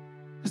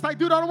 It's like,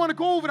 dude, I don't want to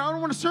go over there. I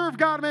don't want to serve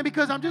God, man,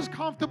 because I'm just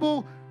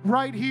comfortable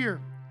right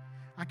here.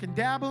 I can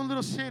dabble in a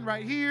little sin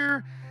right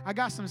here. I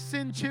got some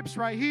sin chips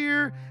right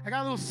here. I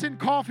got a little sin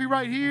coffee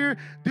right here.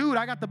 Dude,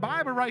 I got the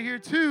Bible right here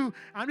too.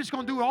 I'm just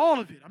going to do all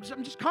of it.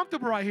 I'm just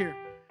comfortable right here.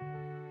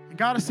 And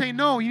God is saying,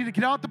 no, you need to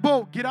get out the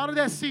boat, get out of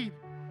that seat,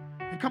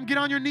 and come get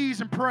on your knees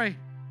and pray.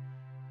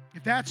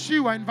 If that's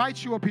you, I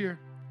invite you up here.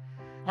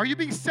 Are you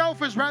being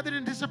selfish rather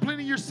than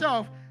disciplining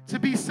yourself to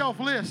be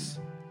selfless?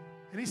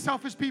 Any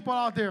selfish people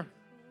out there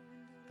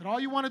that all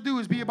you want to do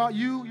is be about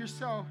you,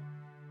 yourself,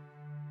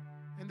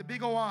 and the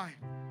big O-I?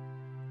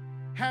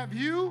 Have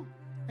you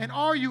and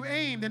are you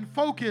aimed and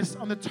focused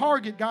on the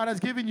target God has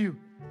given you?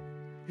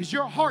 Is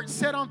your heart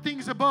set on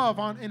things above,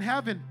 in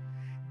heaven?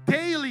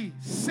 Daily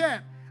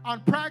set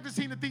on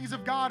practicing the things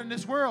of God in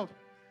this world?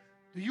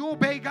 Do you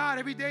obey God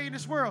every day in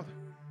this world?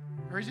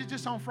 Or is it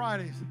just on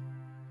Fridays?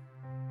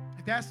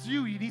 If that's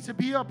you, you need to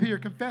be up here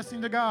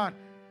confessing to God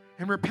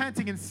and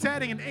repenting and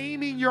setting and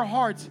aiming your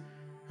heart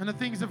on the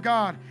things of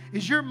God.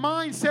 Is your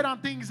mind set on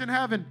things in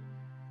heaven,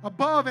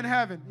 above in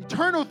heaven,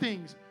 eternal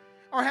things?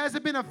 Or has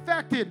it been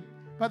affected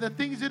by the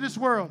things of this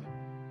world?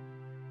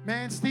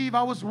 Man, Steve,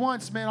 I was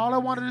once, man, all I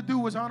wanted to do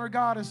was honor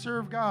God and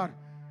serve God.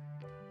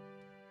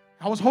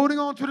 I was holding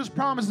on to this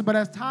promise, but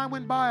as time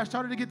went by, I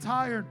started to get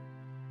tired.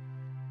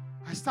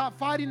 I stopped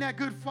fighting that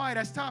good fight.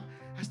 I stopped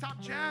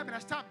jabbing. I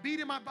stopped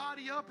beating my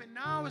body up, and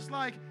now it's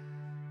like,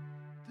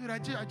 dude,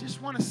 I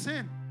just want to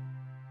sin.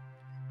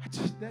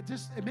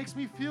 It makes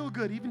me feel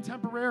good, even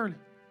temporarily.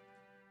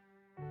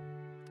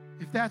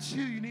 If that's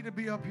you, you need to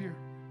be up here.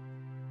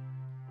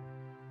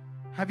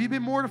 Have you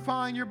been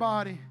mortifying your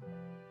body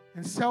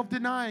and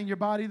self-denying your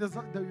bodily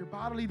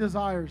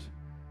desires?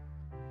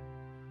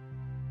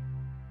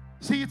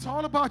 See, it's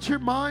all about your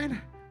mind,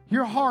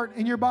 your heart,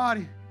 and your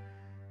body.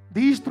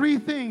 These three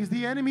things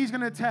the enemy is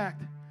going to attack.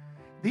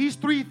 These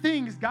three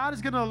things God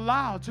is going to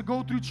allow to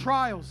go through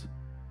trials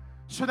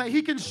so that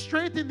He can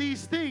strengthen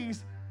these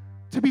things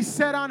to be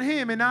set on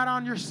Him and not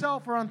on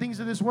yourself or on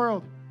things of this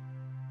world.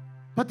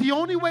 But the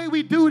only way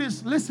we do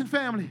this, listen,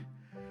 family,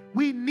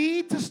 we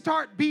need to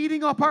start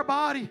beating up our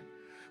body.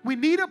 We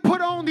need to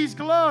put on these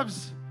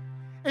gloves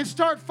and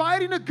start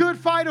fighting a good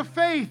fight of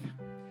faith.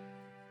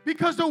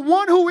 Because the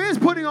one who is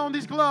putting on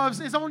these gloves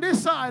is on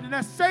this side, and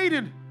that's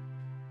Satan.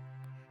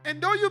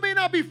 And though you may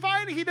not be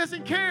fighting, he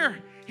doesn't care.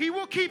 He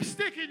will keep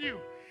sticking you.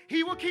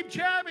 He will keep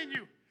jabbing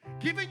you,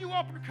 giving you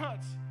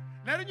uppercuts,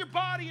 letting your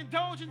body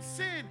indulge in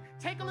sin.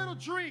 Take a little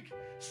drink,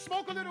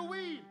 smoke a little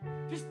weed.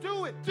 Just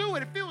do it. Do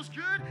it. It feels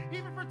good,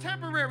 even for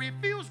temporary. It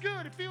feels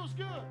good. It feels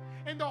good.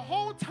 And the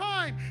whole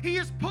time, he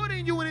is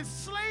putting you and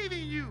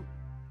enslaving you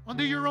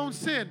under your own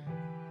sin,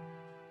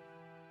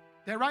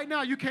 that right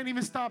now you can't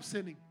even stop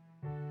sinning.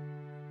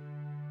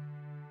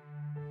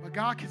 But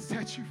God can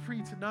set you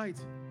free tonight.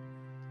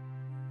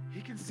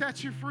 He can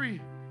set you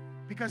free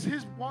because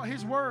His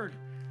word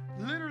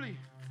literally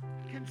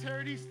can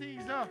tear these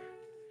things up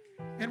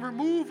and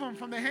remove them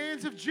from the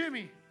hands of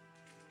Jimmy.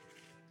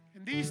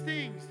 And these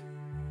things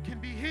can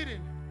be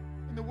hidden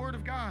in the Word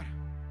of God.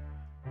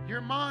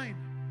 Your mind,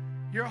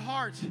 your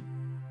heart,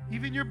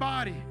 even your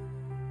body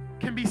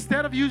can be,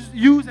 instead of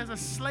used as a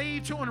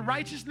slave to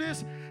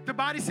unrighteousness, the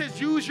body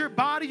says use your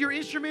body, your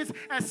instruments,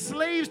 as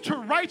slaves to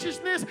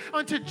righteousness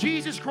unto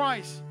Jesus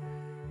Christ.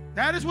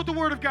 That is what the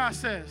Word of God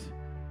says.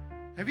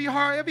 Every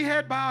heart, every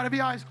head bowed, every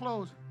eyes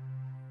closed.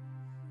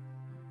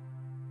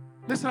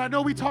 Listen, I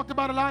know we talked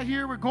about a lot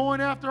here. We're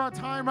going after our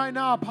time right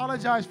now. I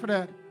apologize for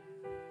that.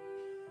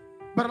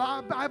 But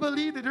I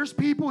believe that there's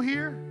people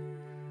here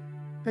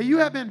that you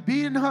have been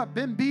beaten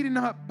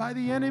up by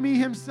the enemy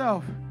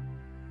himself.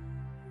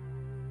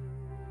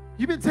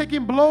 You've been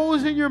taking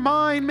blows in your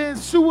mind, man,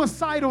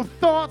 suicidal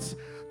thoughts.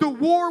 The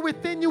war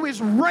within you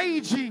is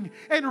raging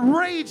and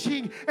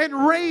raging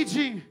and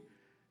raging.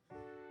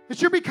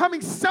 That you're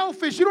becoming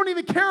selfish. You don't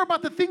even care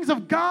about the things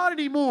of God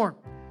anymore.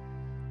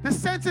 The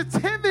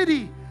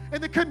sensitivity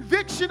and the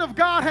conviction of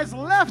God has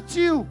left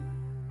you.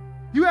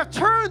 You have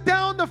turned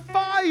down the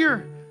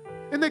fire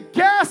and the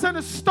gas on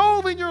the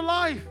stove in your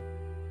life.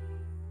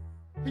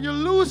 And you're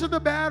losing the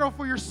battle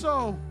for your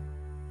soul.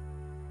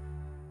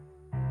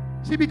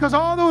 See, because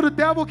although the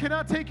devil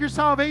cannot take your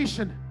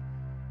salvation,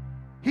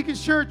 he can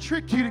sure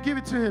trick you to give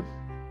it to him.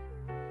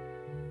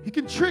 He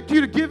can trick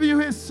you to giving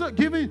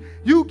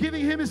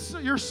him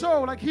your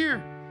soul. Like,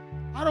 here,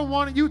 I don't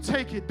want it, you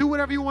take it. Do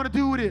whatever you want to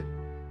do with it.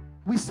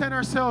 We send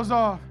ourselves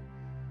off.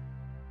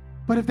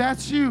 But if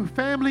that's you,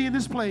 family in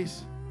this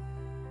place,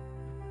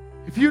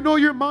 if you know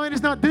your mind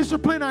is not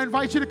disciplined, I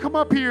invite you to come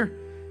up here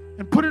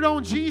and put it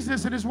on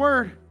Jesus and His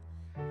Word.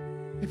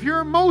 If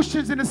your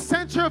emotions in the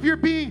center of your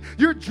being,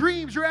 your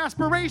dreams, your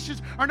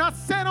aspirations are not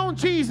set on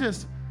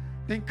Jesus,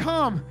 then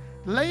come,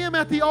 lay Him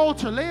at the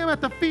altar, lay Him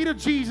at the feet of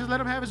Jesus, let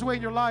Him have His way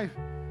in your life.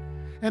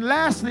 And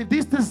lastly,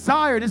 this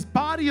desire, this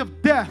body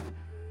of death,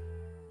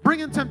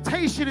 bringing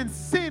temptation and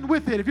sin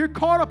with it, if you're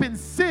caught up in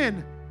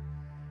sin,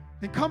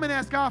 then come and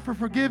ask God for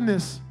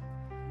forgiveness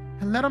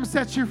and let Him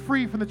set you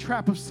free from the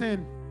trap of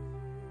sin.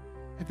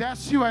 If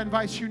that's you, I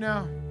invite you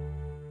now.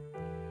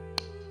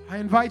 I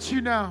invite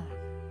you now.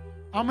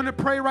 I'm going to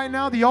pray right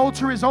now. The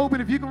altar is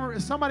open.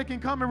 If somebody can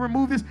come and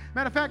remove this.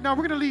 Matter of fact, now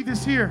we're going to leave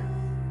this here.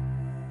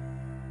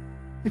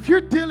 If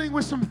you're dealing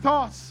with some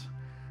thoughts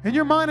and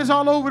your mind is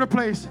all over the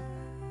place,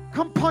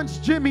 come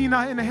punch Jimmy in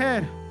the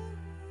head.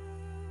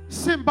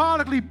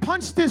 Symbolically,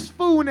 punch this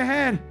fool in the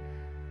head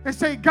and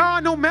say,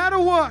 God, no matter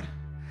what,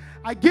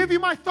 I give you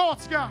my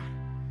thoughts, God.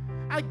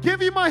 I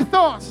give you my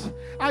thoughts.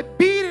 I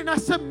beat it and I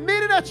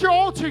submit it at your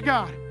altar,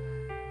 God.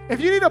 If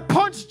you need to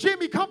punch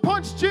Jimmy, come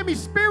punch Jimmy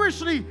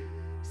spiritually,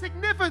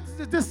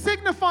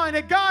 signifying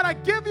that, God, I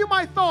give you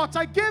my thoughts.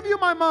 I give you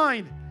my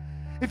mind.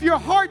 If your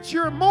heart,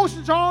 your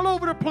emotions are all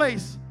over the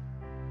place,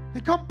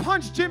 then come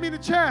punch Jimmy in the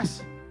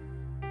chest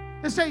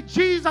and say,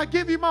 Jesus, I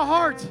give you my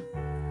heart.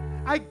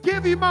 I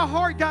give you my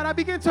heart, God. I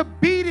begin to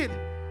beat it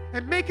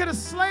and make it a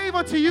slave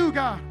unto you,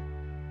 God.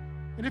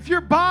 And if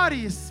your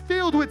body is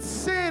filled with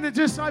sin,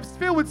 I'm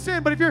filled with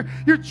sin, but if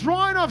you're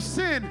drawing off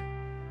sin,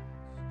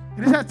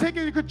 and it has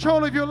taken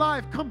control of your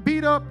life, come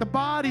beat up the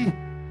body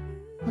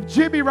of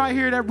Jimmy right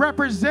here that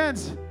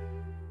represents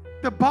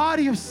the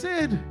body of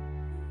sin.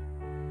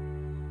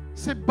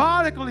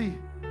 Symbolically,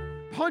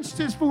 punch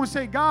this fool and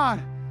say,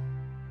 God,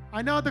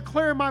 I now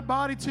declare my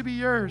body to be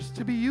yours,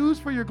 to be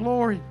used for your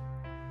glory.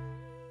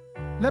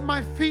 Let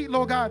my feet,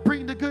 Lord God,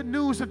 bring the good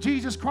news of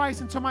Jesus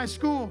Christ into my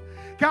school.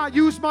 God,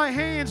 use my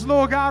hands,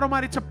 Lord God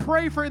Almighty, to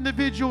pray for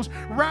individuals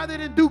rather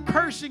than do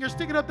cursing or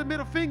sticking up the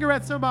middle finger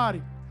at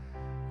somebody.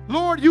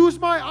 Lord, use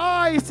my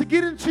eyes to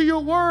get into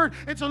your word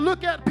and to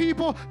look at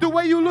people the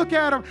way you look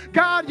at them.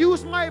 God,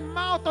 use my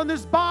mouth on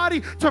this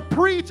body to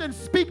preach and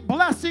speak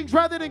blessings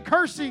rather than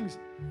cursings.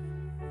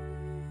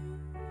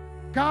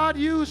 God,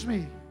 use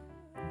me.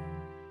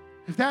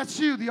 If that's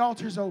you, the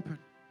altar's open.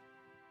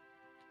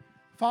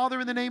 Father,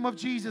 in the name of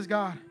Jesus,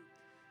 God,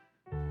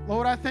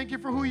 Lord, I thank you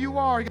for who you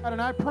are, God,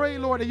 and I pray,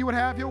 Lord, that you would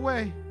have your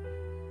way.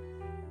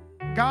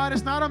 God,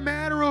 it's not a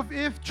matter of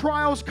if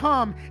trials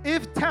come,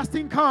 if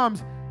testing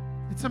comes.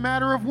 It's a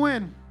matter of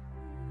when.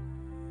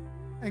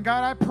 And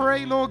God, I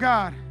pray, Lord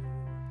God,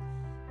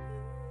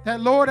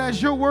 that, Lord,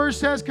 as your word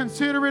says,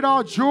 consider it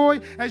all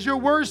joy. As your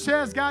word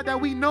says, God, that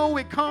we know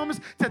it comes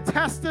to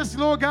test us,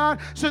 Lord God,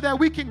 so that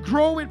we can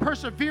grow in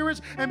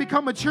perseverance and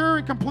become mature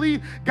and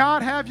complete.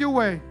 God, have your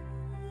way.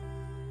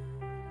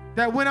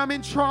 That when I'm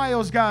in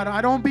trials, God,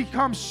 I don't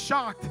become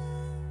shocked.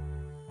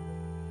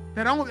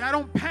 That I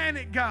don't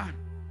panic, God.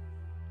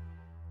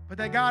 But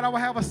that, God, I will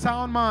have a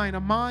sound mind,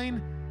 a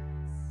mind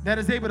that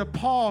is able to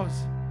pause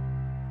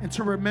and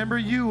to remember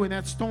you in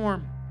that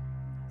storm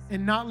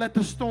and not let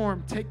the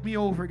storm take me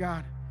over,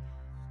 God.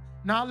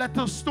 Not let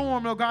the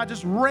storm, oh God,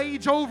 just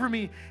rage over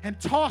me and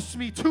toss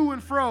me to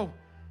and fro.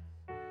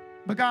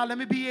 But God, let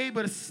me be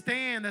able to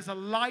stand as a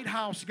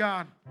lighthouse,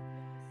 God,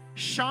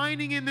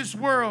 shining in this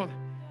world.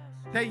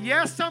 That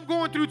yes, I'm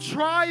going through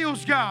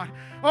trials, God.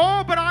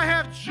 Oh, but I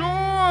have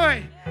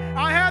joy.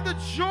 I have the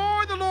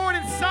joy of the Lord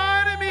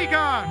inside of me,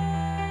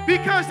 God.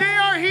 Because they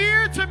are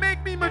here to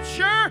make me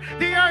mature.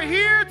 They are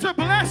here to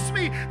bless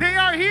me. They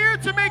are here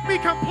to make me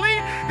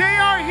complete. They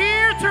are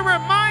here to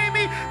remind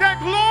me that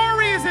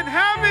glory is in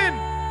heaven.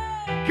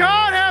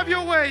 God, have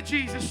your way,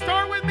 Jesus.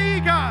 Start with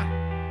me, God.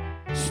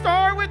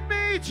 Start with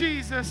me,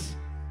 Jesus.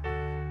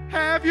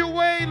 Have your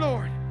way,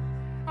 Lord.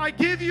 I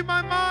give you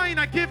my mind.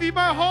 I give you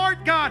my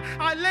heart, God.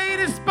 I lay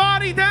this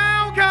body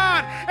down,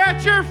 God,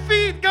 at your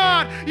feet,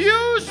 God.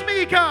 Use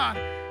me, God,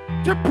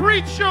 to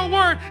preach your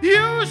word.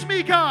 Use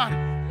me, God,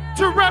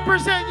 to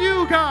represent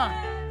you, God.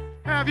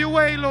 Have your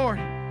way, Lord.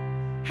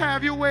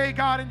 Have your way,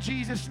 God, in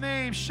Jesus'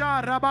 name.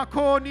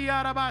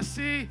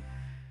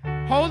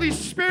 Holy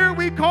Spirit,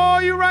 we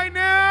call you right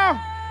now.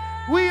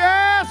 We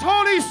ask,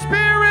 Holy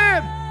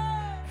Spirit,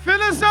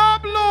 fill us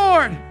up,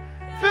 Lord.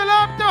 Fill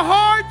up the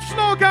hearts,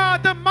 Lord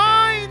God, the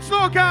minds,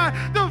 Lord God,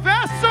 the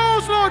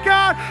vessels, Lord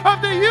God,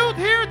 of the youth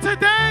here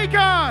today,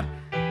 God.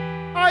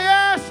 I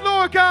ask,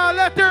 Lord God,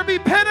 let there be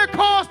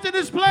Pentecost in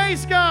this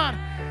place, God.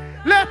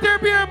 Let there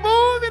be a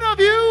moving of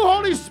you,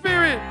 Holy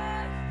Spirit.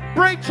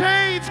 Break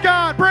chains,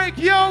 God. Break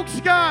yokes,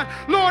 God.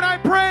 Lord, I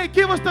pray,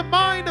 give us the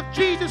mind of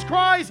Jesus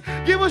Christ.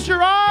 Give us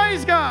your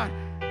eyes, God.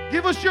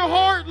 Give us your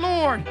heart,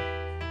 Lord.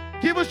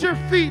 Give us your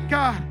feet,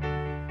 God.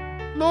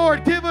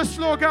 Lord, give us,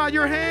 Lord God,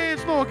 your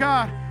hands, Lord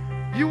God.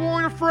 You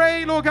weren't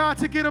afraid, Lord God,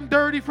 to get them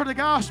dirty for the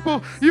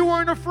gospel. You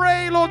weren't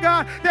afraid, Lord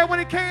God, that when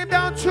it came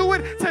down to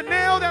it, to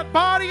nail that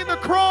body in the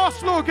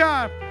cross, Lord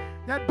God.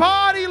 That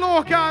body,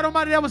 Lord God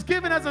Almighty, that was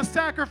given as a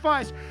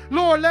sacrifice.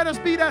 Lord, let us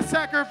be that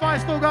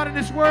sacrifice, Lord God, in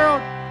this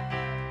world.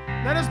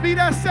 Let us be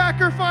that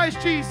sacrifice,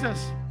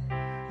 Jesus.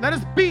 Let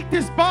us beat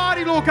this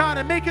body, Lord God,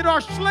 and make it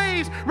our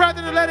slaves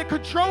rather than let it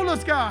control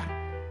us, God.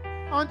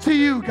 Unto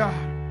you,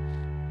 God.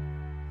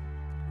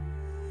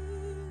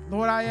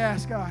 Lord, I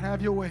ask, God,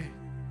 have your way.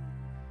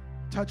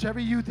 Touch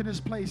every youth in this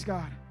place,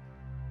 God.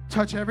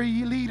 Touch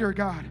every leader,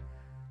 God.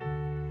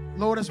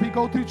 Lord, as we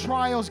go through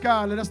trials,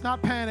 God, let us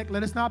not panic.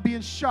 Let us not be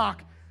in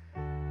shock.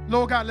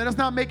 Lord God, let us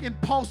not make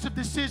impulsive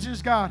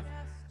decisions, God.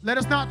 Let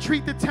us not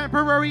treat the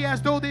temporary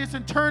as though it's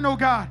eternal,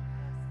 God.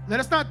 Let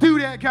us not do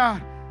that,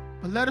 God.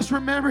 But let us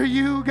remember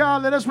you,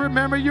 God. Let us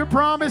remember your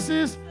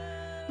promises.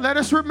 Let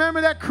us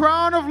remember that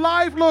crown of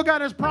life, Lord God,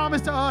 has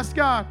promised to us,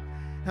 God.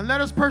 And let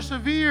us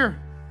persevere,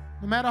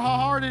 no matter how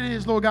hard it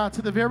is, Lord God,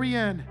 to the very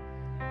end.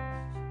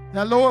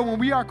 That, Lord, when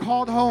we are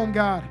called home,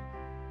 God,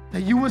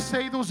 that you will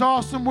say those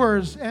awesome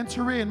words,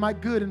 enter in, my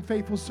good and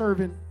faithful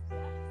servant.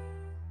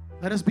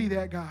 Let us be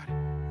that, God.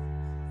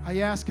 I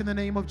ask in the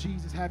name of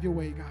Jesus, have your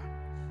way, God.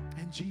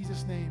 In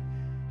Jesus' name.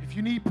 If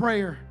you need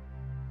prayer,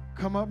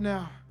 come up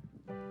now.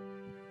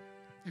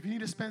 If you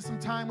need to spend some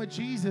time with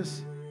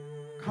Jesus,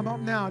 come up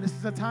now. This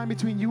is a time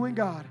between you and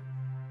God.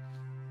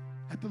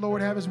 Let the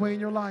Lord have his way in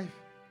your life.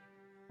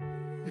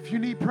 If you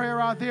need prayer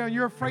out there and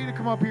you're afraid to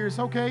come up here, it's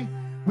okay.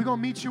 We're going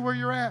to meet you where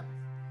you're at.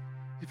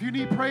 If you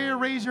need prayer,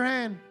 raise your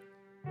hand.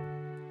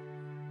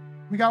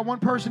 We got one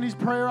person needs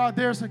prayer out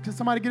there. So can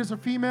somebody get us a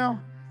female?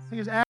 I think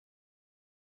it's